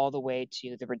garden all the way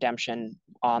to the redemption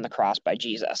on the cross by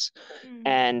Jesus.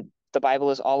 And the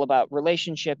Bible is all about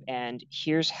relationship, and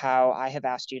here's how I have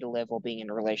asked you to live while being in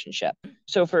a relationship.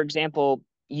 So for example,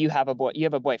 you have a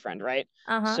boyfriend, right?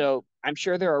 Uh-huh. So I'm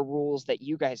sure there are rules that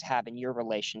you guys have in your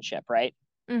relationship, right?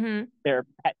 Mm-hmm. their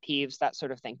pet peeves, that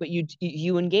sort of thing. But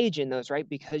you engage in those, right?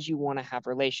 Because you want to have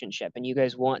relationship and you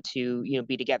guys want to,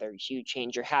 be together. You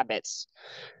change your habits.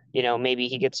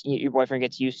 Maybe your boyfriend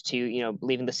gets used to,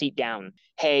 leaving the seat down.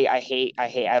 Hey,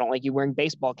 I don't like you wearing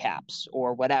baseball caps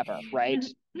or whatever, right?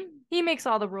 He makes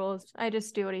all the rules. I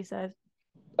just do what he says.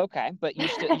 Okay, but you're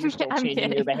still I'm changing your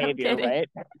kidding. I'm behavior, kidding. right?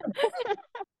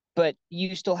 But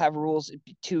you still have rules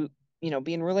to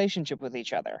be in relationship with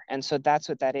each other, and so that's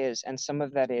what that is. And some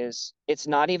of that is, it's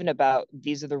not even about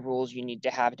these are the rules you need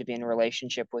to have to be in a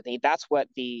relationship with me. That's what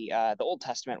the Old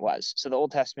Testament was. So the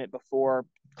Old Testament before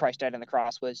Christ died on the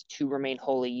cross was, to remain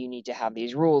holy you need to have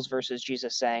these rules, versus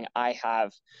Jesus saying, I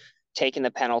have taken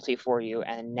the penalty for you,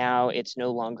 and now it's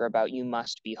no longer about you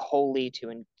must be holy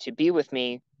to be with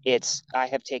me. It's, I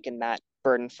have taken that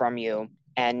burden from you,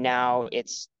 and now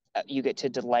it's, you get to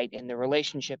delight in the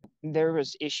relationship. There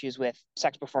was issues with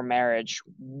sex before marriage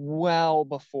well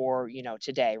before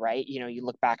today, right? You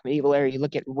look back medieval era, you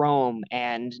look at Rome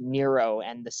and Nero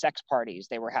and the sex parties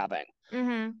they were having.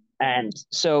 Mm-hmm. And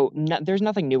so there's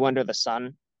nothing new under the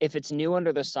sun. If it's new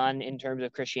under the sun in terms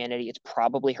of Christianity, it's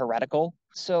probably heretical.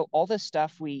 So all this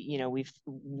stuff we've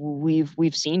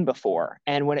seen before.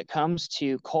 And when it comes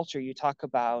to culture, you talk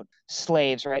about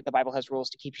slaves, right? The Bible has rules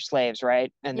to keep your slaves,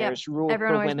 right? And Yep. there's rules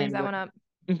Everyone for always brings women. that one up.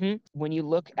 When you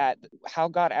look at how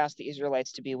God asked the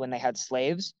Israelites to be when they had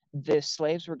slaves, the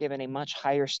slaves were given a much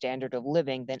higher standard of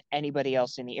living than anybody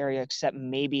else in the area, except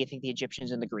maybe I think the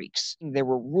Egyptians and the Greeks. There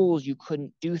were rules. You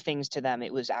couldn't do things to them.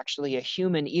 It was actually a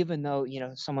human, even though,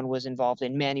 someone was involved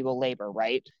in manual labor,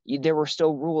 right? There were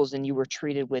still rules and you were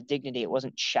treated with dignity. It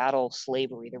wasn't chattel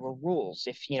slavery. There were rules.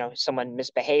 If, someone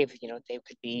misbehaved, they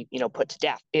could be, put to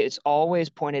death. It's always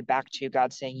pointed back to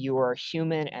God saying, you are a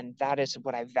human and that is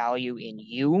what I value in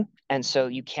you. And so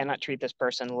you cannot treat this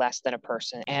person less than a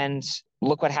person. And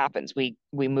look what happens. We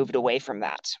moved away from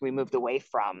that. We moved away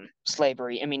from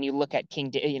slavery. I mean, you look at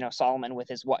Solomon with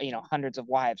his hundreds of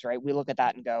wives, right? We look at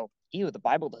that and go, ew, the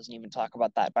Bible doesn't even talk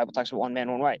about that. The Bible talks about one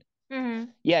man, one wife. Mm-hmm.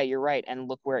 Yeah, you're right. And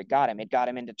look where it got him. It got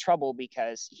him into trouble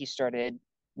because he started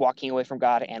walking away from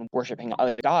God and worshiping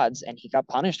other gods, and he got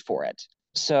punished for it.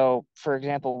 So, for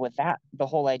example, with that, the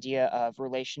whole idea of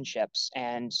relationships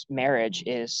and marriage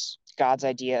is God's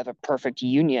idea of a perfect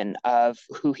union of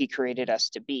who he created us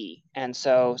to be. And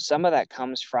so some of that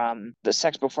comes from the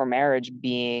sex before marriage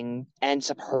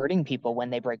ends up hurting people when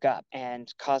they break up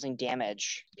and causing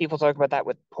damage. People talk about that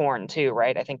with porn too,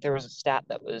 right? I think there was a stat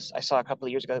I saw a couple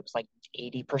of years ago. It was like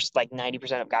 80%, like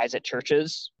 90% of guys at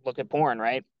churches look at porn,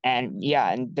 right? And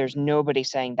yeah, and there's nobody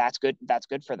saying that's good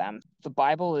for them. The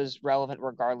Bible is relevant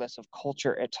regardless of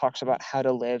culture. It talks about how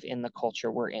to live in the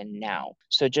culture we're in now.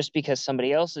 So just because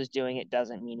somebody else is doing it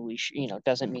doesn't mean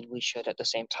doesn't mean we should at the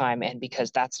same time. And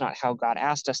because that's not how God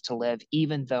asked us to live,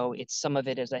 even though some of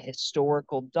it is a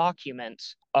historical document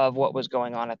of what was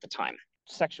going on at the time.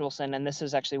 Sexual sin, and this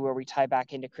is actually where we tie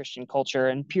back into Christian culture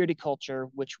and purity culture,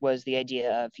 which was the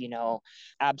idea of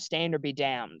abstain or be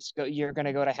damned. You're going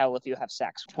to go to hell if you have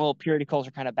sex. Well, purity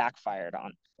culture kind of backfired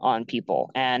on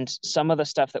people, and some of the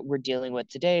stuff that we're dealing with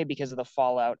today because of the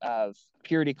fallout of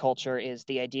purity culture is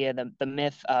the idea, the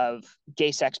myth of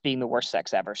gay sex being the worst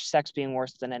sex ever, sex being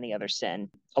worse than any other sin.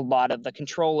 A lot of the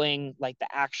controlling, like the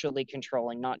actually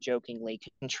controlling, not jokingly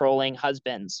controlling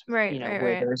husbands, Right, right,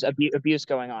 where right. there's abuse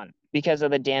going on because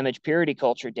of the damage purity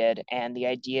culture did, and the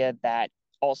idea that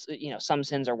also, some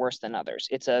sins are worse than others.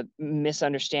 It's a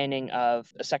misunderstanding of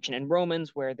a section in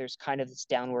Romans where there's kind of this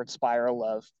downward spiral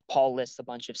of Paul lists a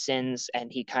bunch of sins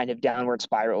and he kind of downward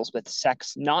spirals with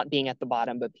sex not being at the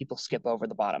bottom, but people skip over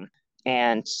the bottom.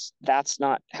 And that's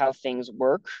not how things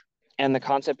work. And the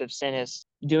concept of sin is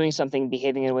doing something,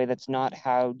 behaving in a way that's not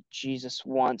how Jesus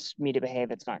wants me to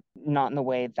behave. It's not in the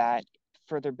way that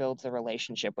further builds the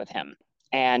relationship with him,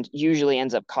 and usually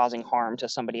ends up causing harm to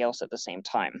somebody else at the same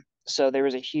time. So there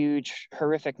was a huge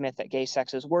horrific myth that gay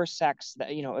sex is worse sex,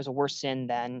 that is a worse sin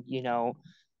than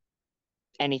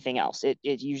anything else. It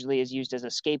usually is used as a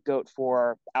scapegoat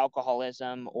for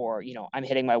alcoholism, or I'm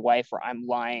hitting my wife, or I'm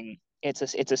lying. It's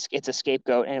a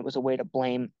scapegoat, and it was a way to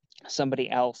blame somebody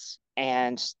else.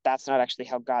 And that's not actually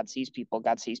how God sees people.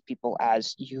 God sees people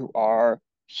as, you are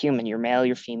human. You're male,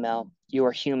 you're female, you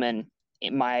are human.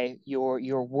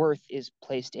 Your worth is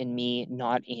placed in me,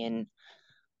 not in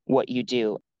what you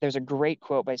do. There's a great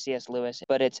quote by C.S. Lewis,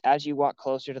 but it's, as you walk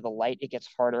closer to the light, it gets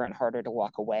harder and harder to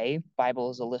walk away. Bible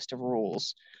is a list of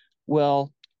rules.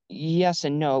 Well, yes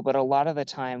and no, but a lot of the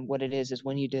time what it is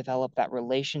when you develop that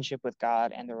relationship with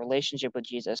God and the relationship with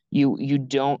Jesus, you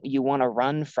want to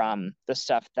run from the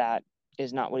stuff that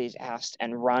is not what he's asked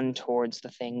and run towards the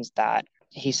things that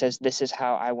He says, this is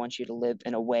how I want you to live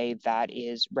in a way that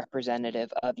is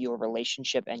representative of your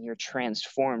relationship and your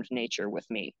transformed nature with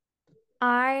me.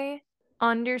 I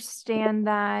understand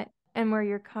that and where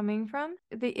you're coming from.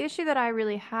 The issue that I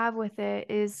really have with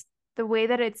it is the way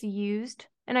that it's used.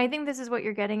 And I think this is what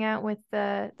you're getting at with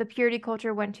the purity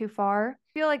culture went too far.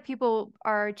 I feel like people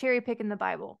are cherry picking the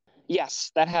Bible.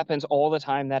 Yes, that happens all the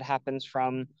time. That happens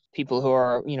from people who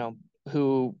are,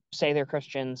 who say they're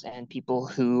Christians and people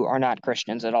who are not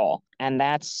Christians at all. And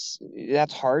that's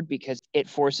hard because it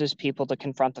forces people to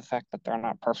confront the fact that they're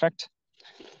not perfect.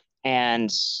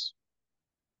 And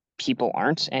people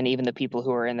aren't, and even the people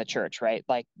who are in the church, right?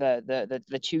 Like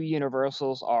the two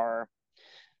universals are,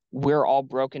 we're all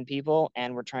broken people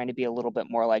and we're trying to be a little bit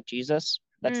more like Jesus.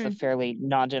 That's the Mm, fairly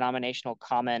non-denominational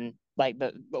common, like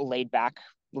the laid back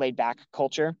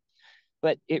culture.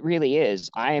 But it really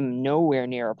is. I am nowhere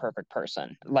near a perfect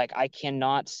person. Like I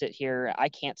can't sit here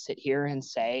and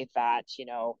say that,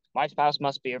 my spouse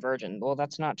must be a virgin. Well,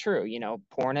 that's not true.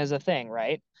 Porn is a thing,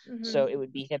 right? So hmm. it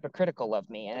would be hypocritical of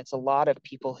me. And it's a lot of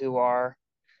people who are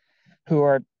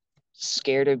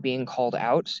scared of being called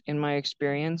out, in my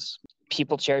experience.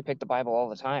 People cherry pick the Bible all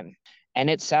the time. And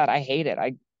it's sad. I hate it.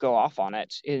 I go off on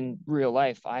it in real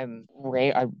life. I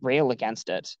rail against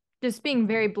it. Just being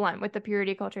very blunt with the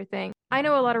purity culture thing. I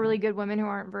know a lot of really good women who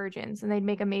aren't virgins and they'd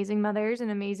make amazing mothers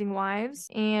and amazing wives.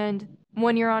 And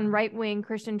when you're on right wing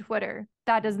Christian Twitter,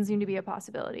 that doesn't seem to be a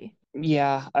possibility.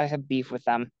 Yeah, I have beef with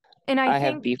them. And I I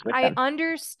have think beef with I them.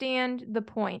 understand the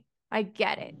point. I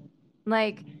get it.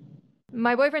 Like,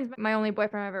 my boyfriend's my only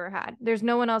boyfriend I've ever had. There's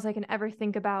no one else I can ever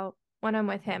think about when I'm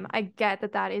with him. I get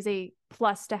that that is a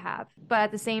plus to have. But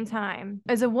at the same time,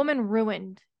 is a woman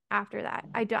ruined after that?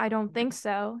 I don't think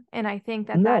so. And I think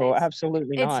that that No, is,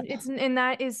 absolutely not. and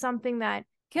that is something that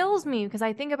kills me because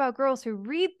I think about girls who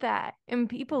read that and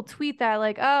people tweet that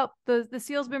like, oh, the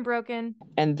seal's been broken.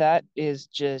 And that is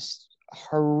just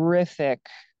horrific.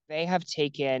 They have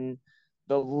taken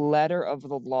the letter of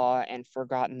the law and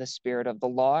forgotten the spirit of the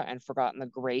law and forgotten the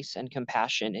grace and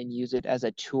compassion and use it as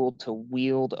a tool to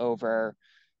wield over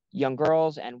young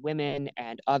girls and women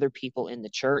and other people in the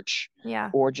church Yeah,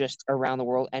 or just around the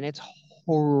world. And it's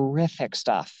horrific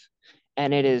stuff.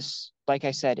 And it is, like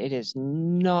I said, it is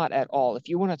not at all. If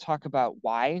you want to talk about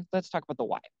why, let's talk about the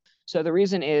why. So the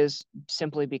reason is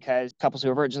simply because couples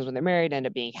who are virgins when they're married end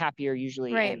up being happier,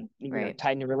 usually, right, and right.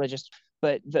 tied into religious.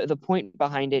 But the point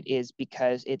behind it is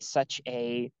because it's such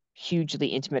a hugely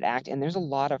intimate act, and there's a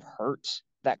lot of hurt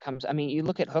that comes. I mean, you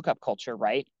look at hookup culture,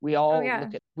 right? Oh yeah,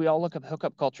 We all look at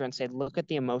hookup culture and say, look at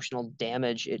the emotional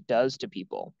damage it does to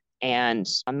people. And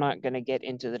I'm not going to get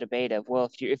into the debate of, well,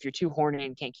 if you're too horny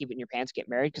and can't keep it in your pants, get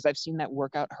married, because I've seen that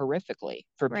work out horrifically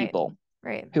for right, people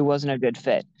right. who wasn't a good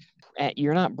fit. And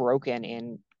you're not broken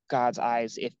in God's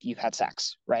eyes if you've had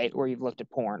sex, right? Or you've looked at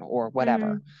porn or whatever.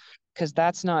 Mm-hmm. Because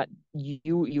that's not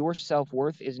you, your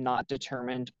self-worth is not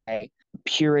determined by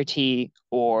purity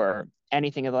or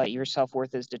anything of that. Your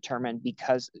self-worth is determined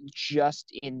because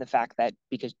just in the fact that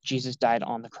because Jesus died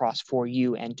on the cross for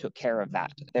you and took care of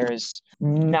that. There is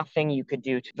nothing you could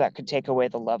do that could take away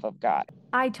the love of God.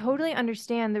 I totally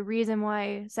understand the reason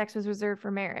why sex was reserved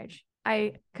for marriage.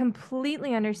 I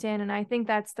completely understand, and I think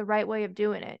that's the right way of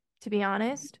doing it, to be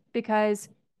honest, because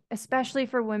especially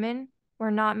for women, we're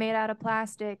not made out of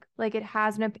plastic. Like it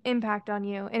has an impact on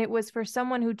you. And it was for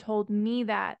someone who told me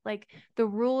that, like, the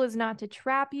rule is not to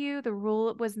trap you. The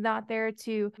rule was not there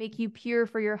to make you pure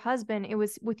for your husband. It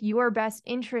was with your best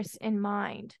interests in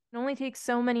mind. It only takes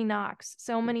so many knocks,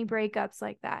 so many breakups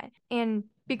like that. And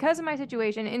because of my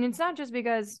situation, and it's not just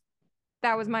because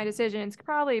that was my decision. It's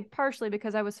probably partially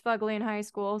because I was fugly in high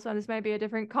school. So this might be a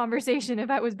different conversation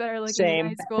if I was better looking in high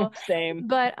Same, school. same.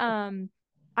 But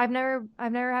I've never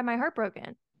had my heart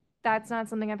broken. That's not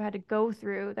something I've had to go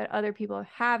through that other people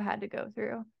have had to go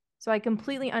through. So I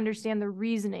completely understand the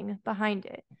reasoning behind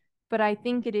it. But I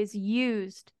think it is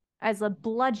used as a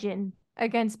bludgeon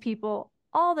against people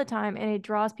all the time and it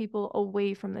draws people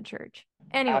away from the church.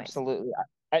 Anyways, Absolutely.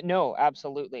 No,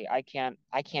 absolutely. I can't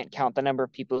count the number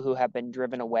of people who have been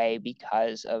driven away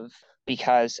because of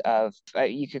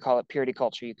you could call it purity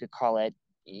culture, you could call it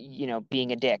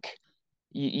being a dick.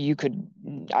 You could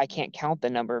I can't count the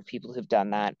number of people who've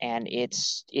done that, and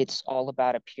it's all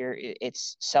about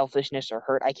it's selfishness or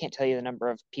hurt. I can't tell you the number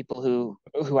of people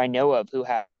who I know of who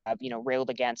have railed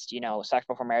against sex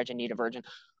before marriage and need a virgin,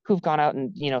 who've gone out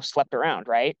and slept around,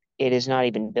 right? It is not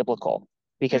even biblical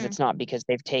because mm, it's not, because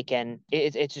they've taken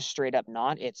it's just straight up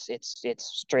not, it's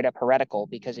straight up heretical,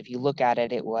 because if you look at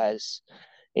it,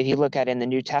 if you look at it in the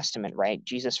New Testament, right,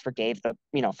 Jesus forgave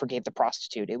the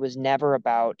prostitute. It was never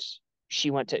about she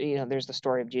went to, there's the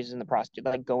story of Jesus and the prostitute,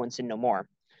 like, go and sin no more.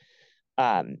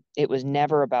 It was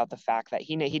never about the fact that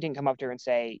he didn't come up to her and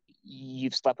say,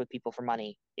 you've slept with people for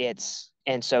money.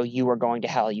 And so you are going to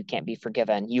hell. You can't be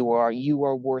forgiven. You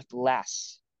are worth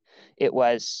less. It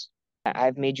was,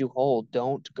 I've made you whole.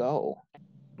 Don't go.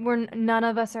 None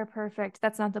of us are perfect.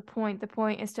 That's not the point. The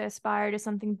point is to aspire to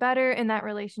something better in that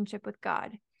relationship with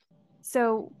God.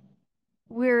 So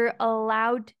we're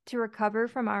allowed to recover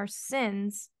from our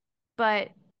sins, but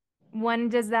when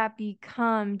does that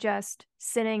become just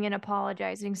sinning and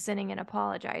apologizing, sinning and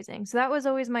apologizing? So that was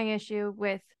always my issue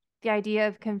with the idea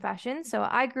of confession. So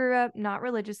I grew up not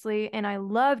religiously, and I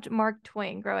loved Mark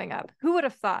Twain growing up. Who would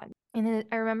have thought? And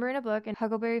I remember in a book in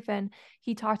Huckleberry Finn,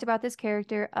 he talked about this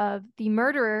character of the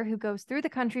murderer who goes through the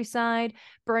countryside,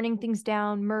 burning things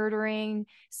down, murdering,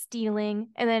 stealing.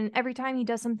 And then every time he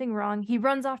does something wrong, he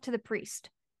runs off to the priest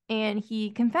and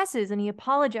he confesses and he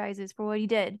apologizes for what he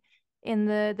did. And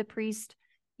the priest,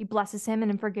 he blesses him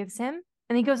and forgives him.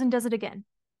 And he goes and does it again.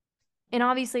 And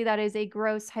obviously that is a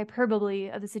gross hyperbole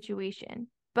of the situation.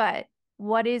 But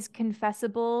what is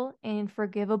confessable and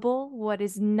forgivable? What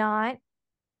is not?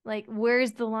 Like,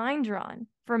 where's the line drawn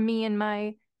for me and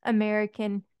my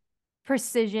American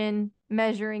precision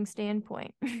measuring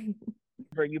standpoint?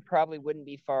 You probably wouldn't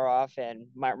be far off, and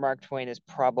Mark Twain is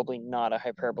probably not a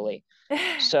hyperbole.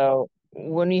 So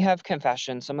when we have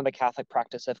confession, some of the Catholic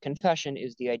practice of confession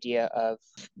is the idea of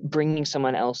bringing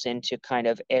someone else in to kind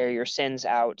of air your sins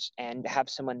out and have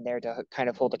someone there to kind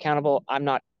of hold accountable. I'm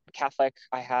not Catholic.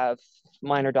 I have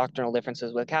minor doctrinal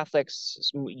differences with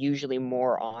Catholics, usually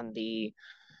more on the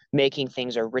making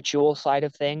things a ritual side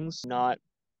of things, not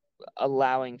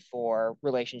allowing for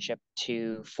relationship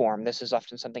to form. This is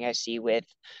often something I see with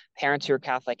parents who are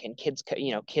Catholic and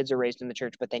kids are raised in the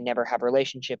church, but they never have a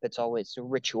relationship. It's always a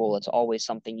ritual. It's always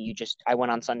something I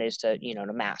went on Sundays to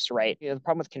mass, right? The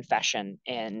problem with confession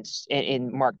and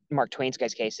in Mark Twain's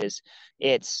guy's case is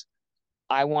it's,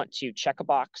 I want to check a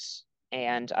box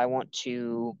and I want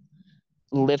to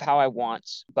live how I want,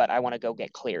 but I want to go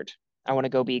get cleared. I want to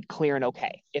go be clear and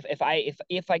okay. If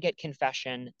I get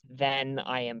confession, then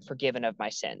I am forgiven of my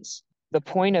sins. The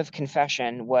point of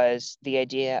confession was the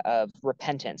idea of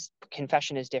repentance.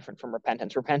 Confession is different from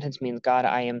repentance. Repentance means, God,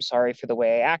 I am sorry for the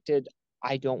way I acted.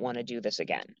 I don't want to do this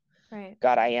again. Right.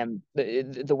 God, I am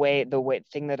the way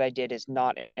thing that I did is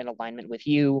not in alignment with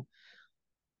you.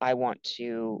 I want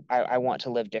to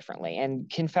live differently. And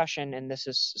confession, and this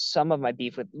is some of my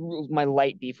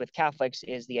light beef with Catholics,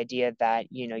 is the idea that,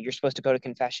 you're supposed to go to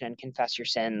confession and confess your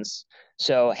sins.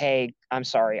 So, hey, I'm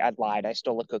sorry, I lied. I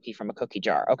stole a cookie from a cookie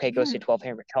jar. Okay, go say 12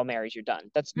 Hail Marys, you're done.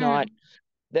 That's not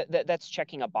that's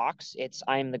checking a box. It's,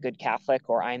 I'm the good Catholic,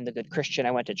 or I'm the good Christian.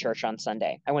 I went to church on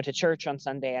Sunday. I went to church on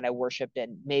Sunday and I worshiped,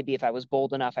 and maybe if I was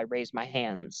bold enough, I raised my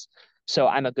hands. So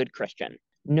I'm a good Christian.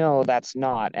 No, that's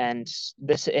not. And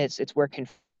it's where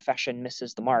confession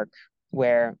misses the mark,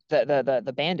 where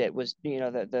the bandit was,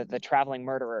 the traveling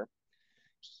murderer,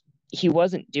 he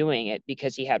wasn't doing it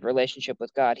because he had relationship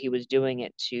with God. He was doing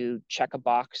it to check a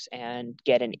box and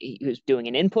he was doing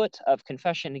an input of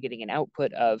confession and getting an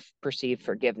output of perceived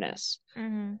forgiveness.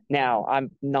 Mm-hmm. Now, I'm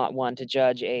not one to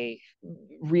judge a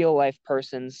real life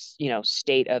person's,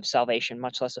 state of salvation,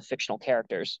 much less a fictional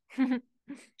character's.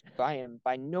 I am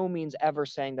by no means ever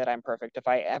saying that I'm perfect. If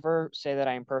I ever say that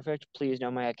I am perfect, please know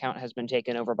my account has been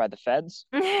taken over by the feds.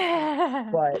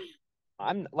 But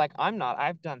I'm not.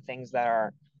 I've done things that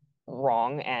are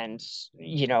wrong and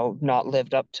not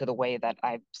lived up to the way that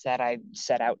I set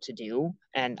out to do,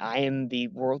 and I am the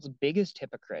world's biggest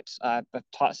hypocrite. I've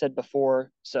said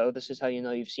before, so this is how you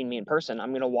know you've seen me in person.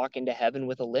 I'm going to walk into heaven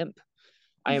with a limp.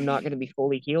 I am not going to be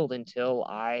fully healed until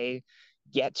I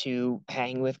get to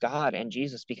hang with God and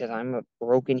Jesus, because I'm a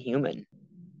broken human.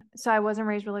 So I wasn't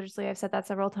raised religiously. I've said that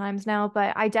several times now,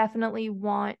 but I definitely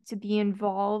want to be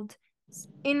involved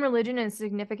in religion in a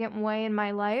significant way in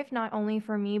my life, not only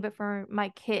for me, but for my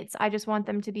kids. I just want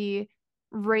them to be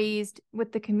raised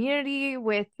with the community,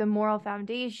 with the moral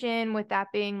foundation, with that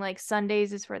being like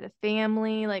Sundays is for the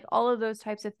family, like all of those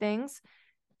types of things.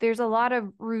 There's a lot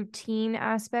of routine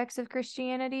aspects of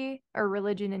Christianity or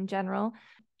religion in general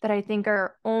that I think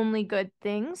are only good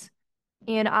things.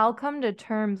 And I'll come to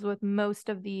terms with most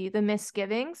of the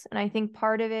misgivings. And I think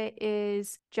part of it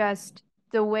is just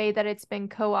the way that it's been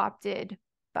co-opted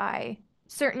by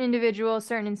certain individuals,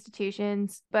 certain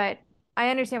institutions. But I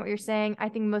understand what you're saying. I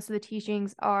think most of the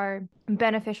teachings are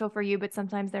beneficial for you, but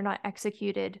sometimes they're not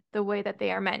executed the way that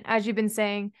they are meant. As you've been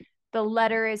saying, the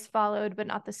letter is followed, but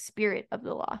not the spirit of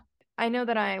the law. I know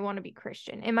that I want to be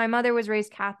Christian. And my mother was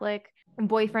raised Catholic.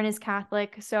 boyfriend is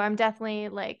Catholic, so I'm definitely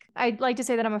like I'd like to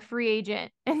say that I'm a free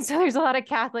agent. And so there's a lot of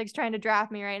Catholics trying to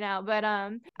draft me right now, but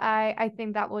I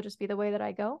think that will just be the way that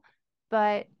I go.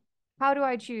 But how do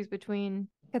I choose between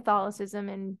Catholicism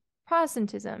and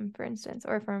Protestantism, for instance,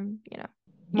 or from,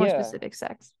 more Yeah. specific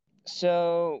sects?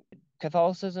 So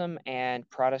Catholicism and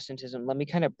Protestantism, let me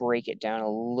kind of break it down a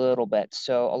little bit.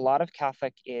 So a lot of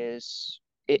Catholic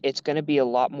it's going to be a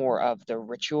lot more of the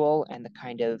ritual and the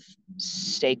kind of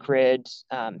sacred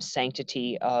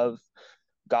sanctity of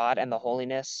God and the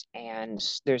holiness. And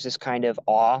there's this kind of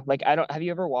awe. Like, I don't, have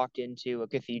you ever walked into a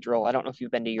cathedral? I don't know if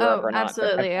you've been to Europe Oh, or not, but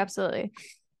absolutely, absolutely.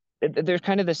 there's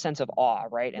kind of this sense of awe,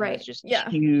 right? And there's Right. just Yeah.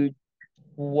 huge,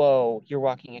 whoa, you're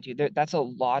walking into that's a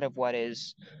lot of what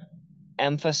is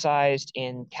emphasized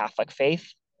in Catholic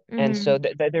faith. And so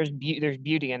Mm-hmm. there's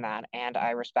beauty in that, and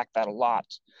I respect that a lot.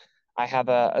 I have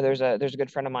a there's a good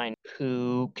friend of mine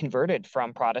who converted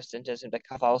from Protestantism to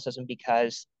Catholicism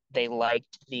because they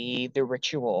liked the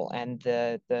ritual and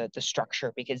the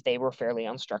structure because they were fairly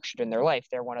unstructured in their life.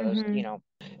 They're one of those,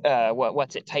 Mm-hmm.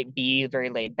 what's it, type B, very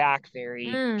laid back, very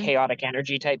Mm. chaotic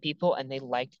energy type people, and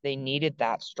they needed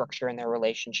that structure in their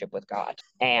relationship with God.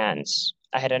 And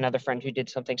I had another friend who did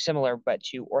something similar, but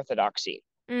to Orthodoxy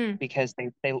Mm. because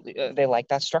they like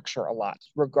that structure a lot.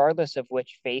 Regardless of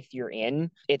which faith you're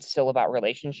in, it's still about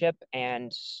relationship,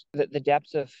 and the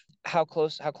depth of how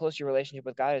close your relationship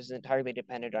with God is entirely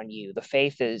dependent on you. The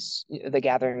faith is the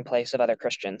gathering place of other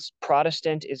Christians.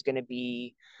 Protestant is going to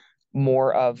be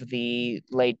more of the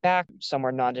laid back,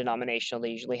 somewhere non-denominational.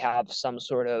 They usually have some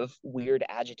sort of weird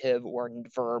adjective or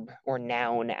verb or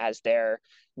noun as their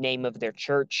name of their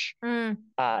church, Mm.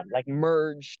 like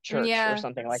merge church or Yeah,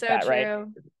 something like so that, right?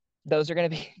 true. Those are going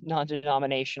to be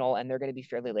non-denominational, and they're going to be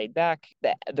fairly laid back.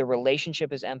 The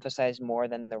relationship is emphasized more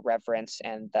than the reverence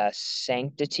and the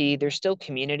sanctity. There's still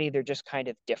community, they're just kind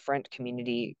of different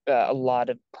community. A lot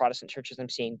of Protestant churches I'm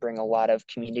seeing bring a lot of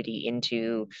community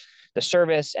into the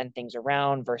service and things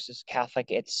around, versus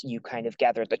Catholic, it's you kind of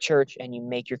gather at the church and you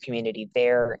make your community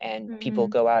there, and people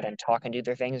Mm-hmm. go out and talk and do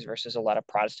their things, versus a lot of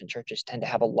Protestant churches tend to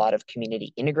have a lot of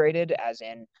community integrated, as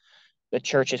in the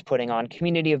church is putting on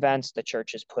community events, the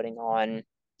church is putting on,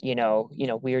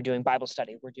 we are doing Bible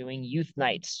study, we're doing youth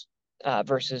nights,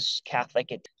 versus Catholic,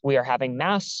 we are having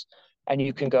mass, and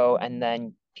you can go, and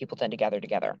then people tend to gather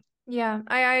together. Yeah,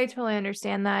 I totally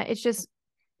understand that. It's just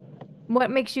what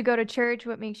makes you go to church,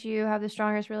 what makes you have the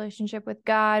strongest relationship with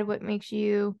God,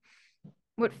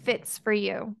 what fits for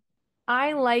you.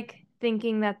 I like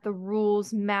thinking that the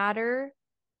rules matter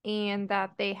and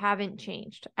that they haven't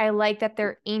changed. I like that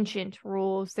they're ancient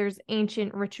rules, there's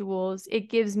ancient rituals. It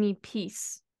gives me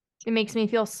peace. It makes me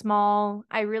feel small.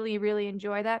 I really, really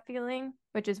enjoy that feeling,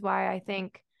 which is why I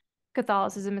think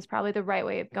Catholicism is probably the right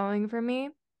way of going for me.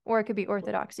 Or it could be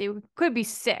Orthodoxy. It could be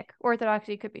sick.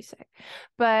 Orthodoxy could be sick.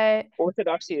 But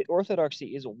Orthodoxy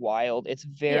is wild. It's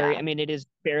very, yeah, I mean, it is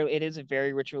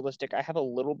very ritualistic. I have a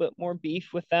little bit more beef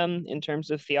with them in terms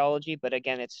of theology, but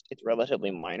again, it's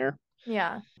relatively minor.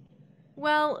 yeah.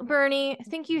 Well, Bernie,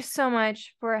 thank you so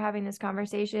much for having this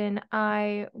conversation.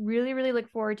 I really, really look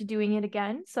forward to doing it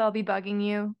again. So I'll be bugging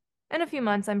you in a few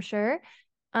months, I'm sure.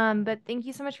 But thank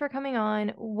you so much for coming on.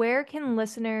 Where can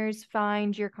listeners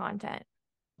find your content?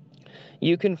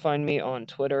 You can find me on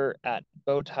Twitter at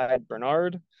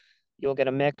BowTiedBernard. You'll get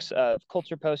a mix of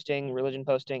culture posting, religion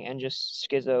posting, and just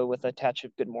schizo with a touch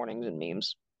of good mornings and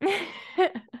memes.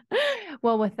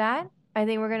 Well, with that, I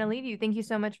think we're going to leave you. Thank you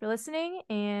so much for listening,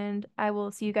 and I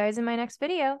will see you guys in my next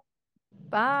video.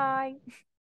 Bye.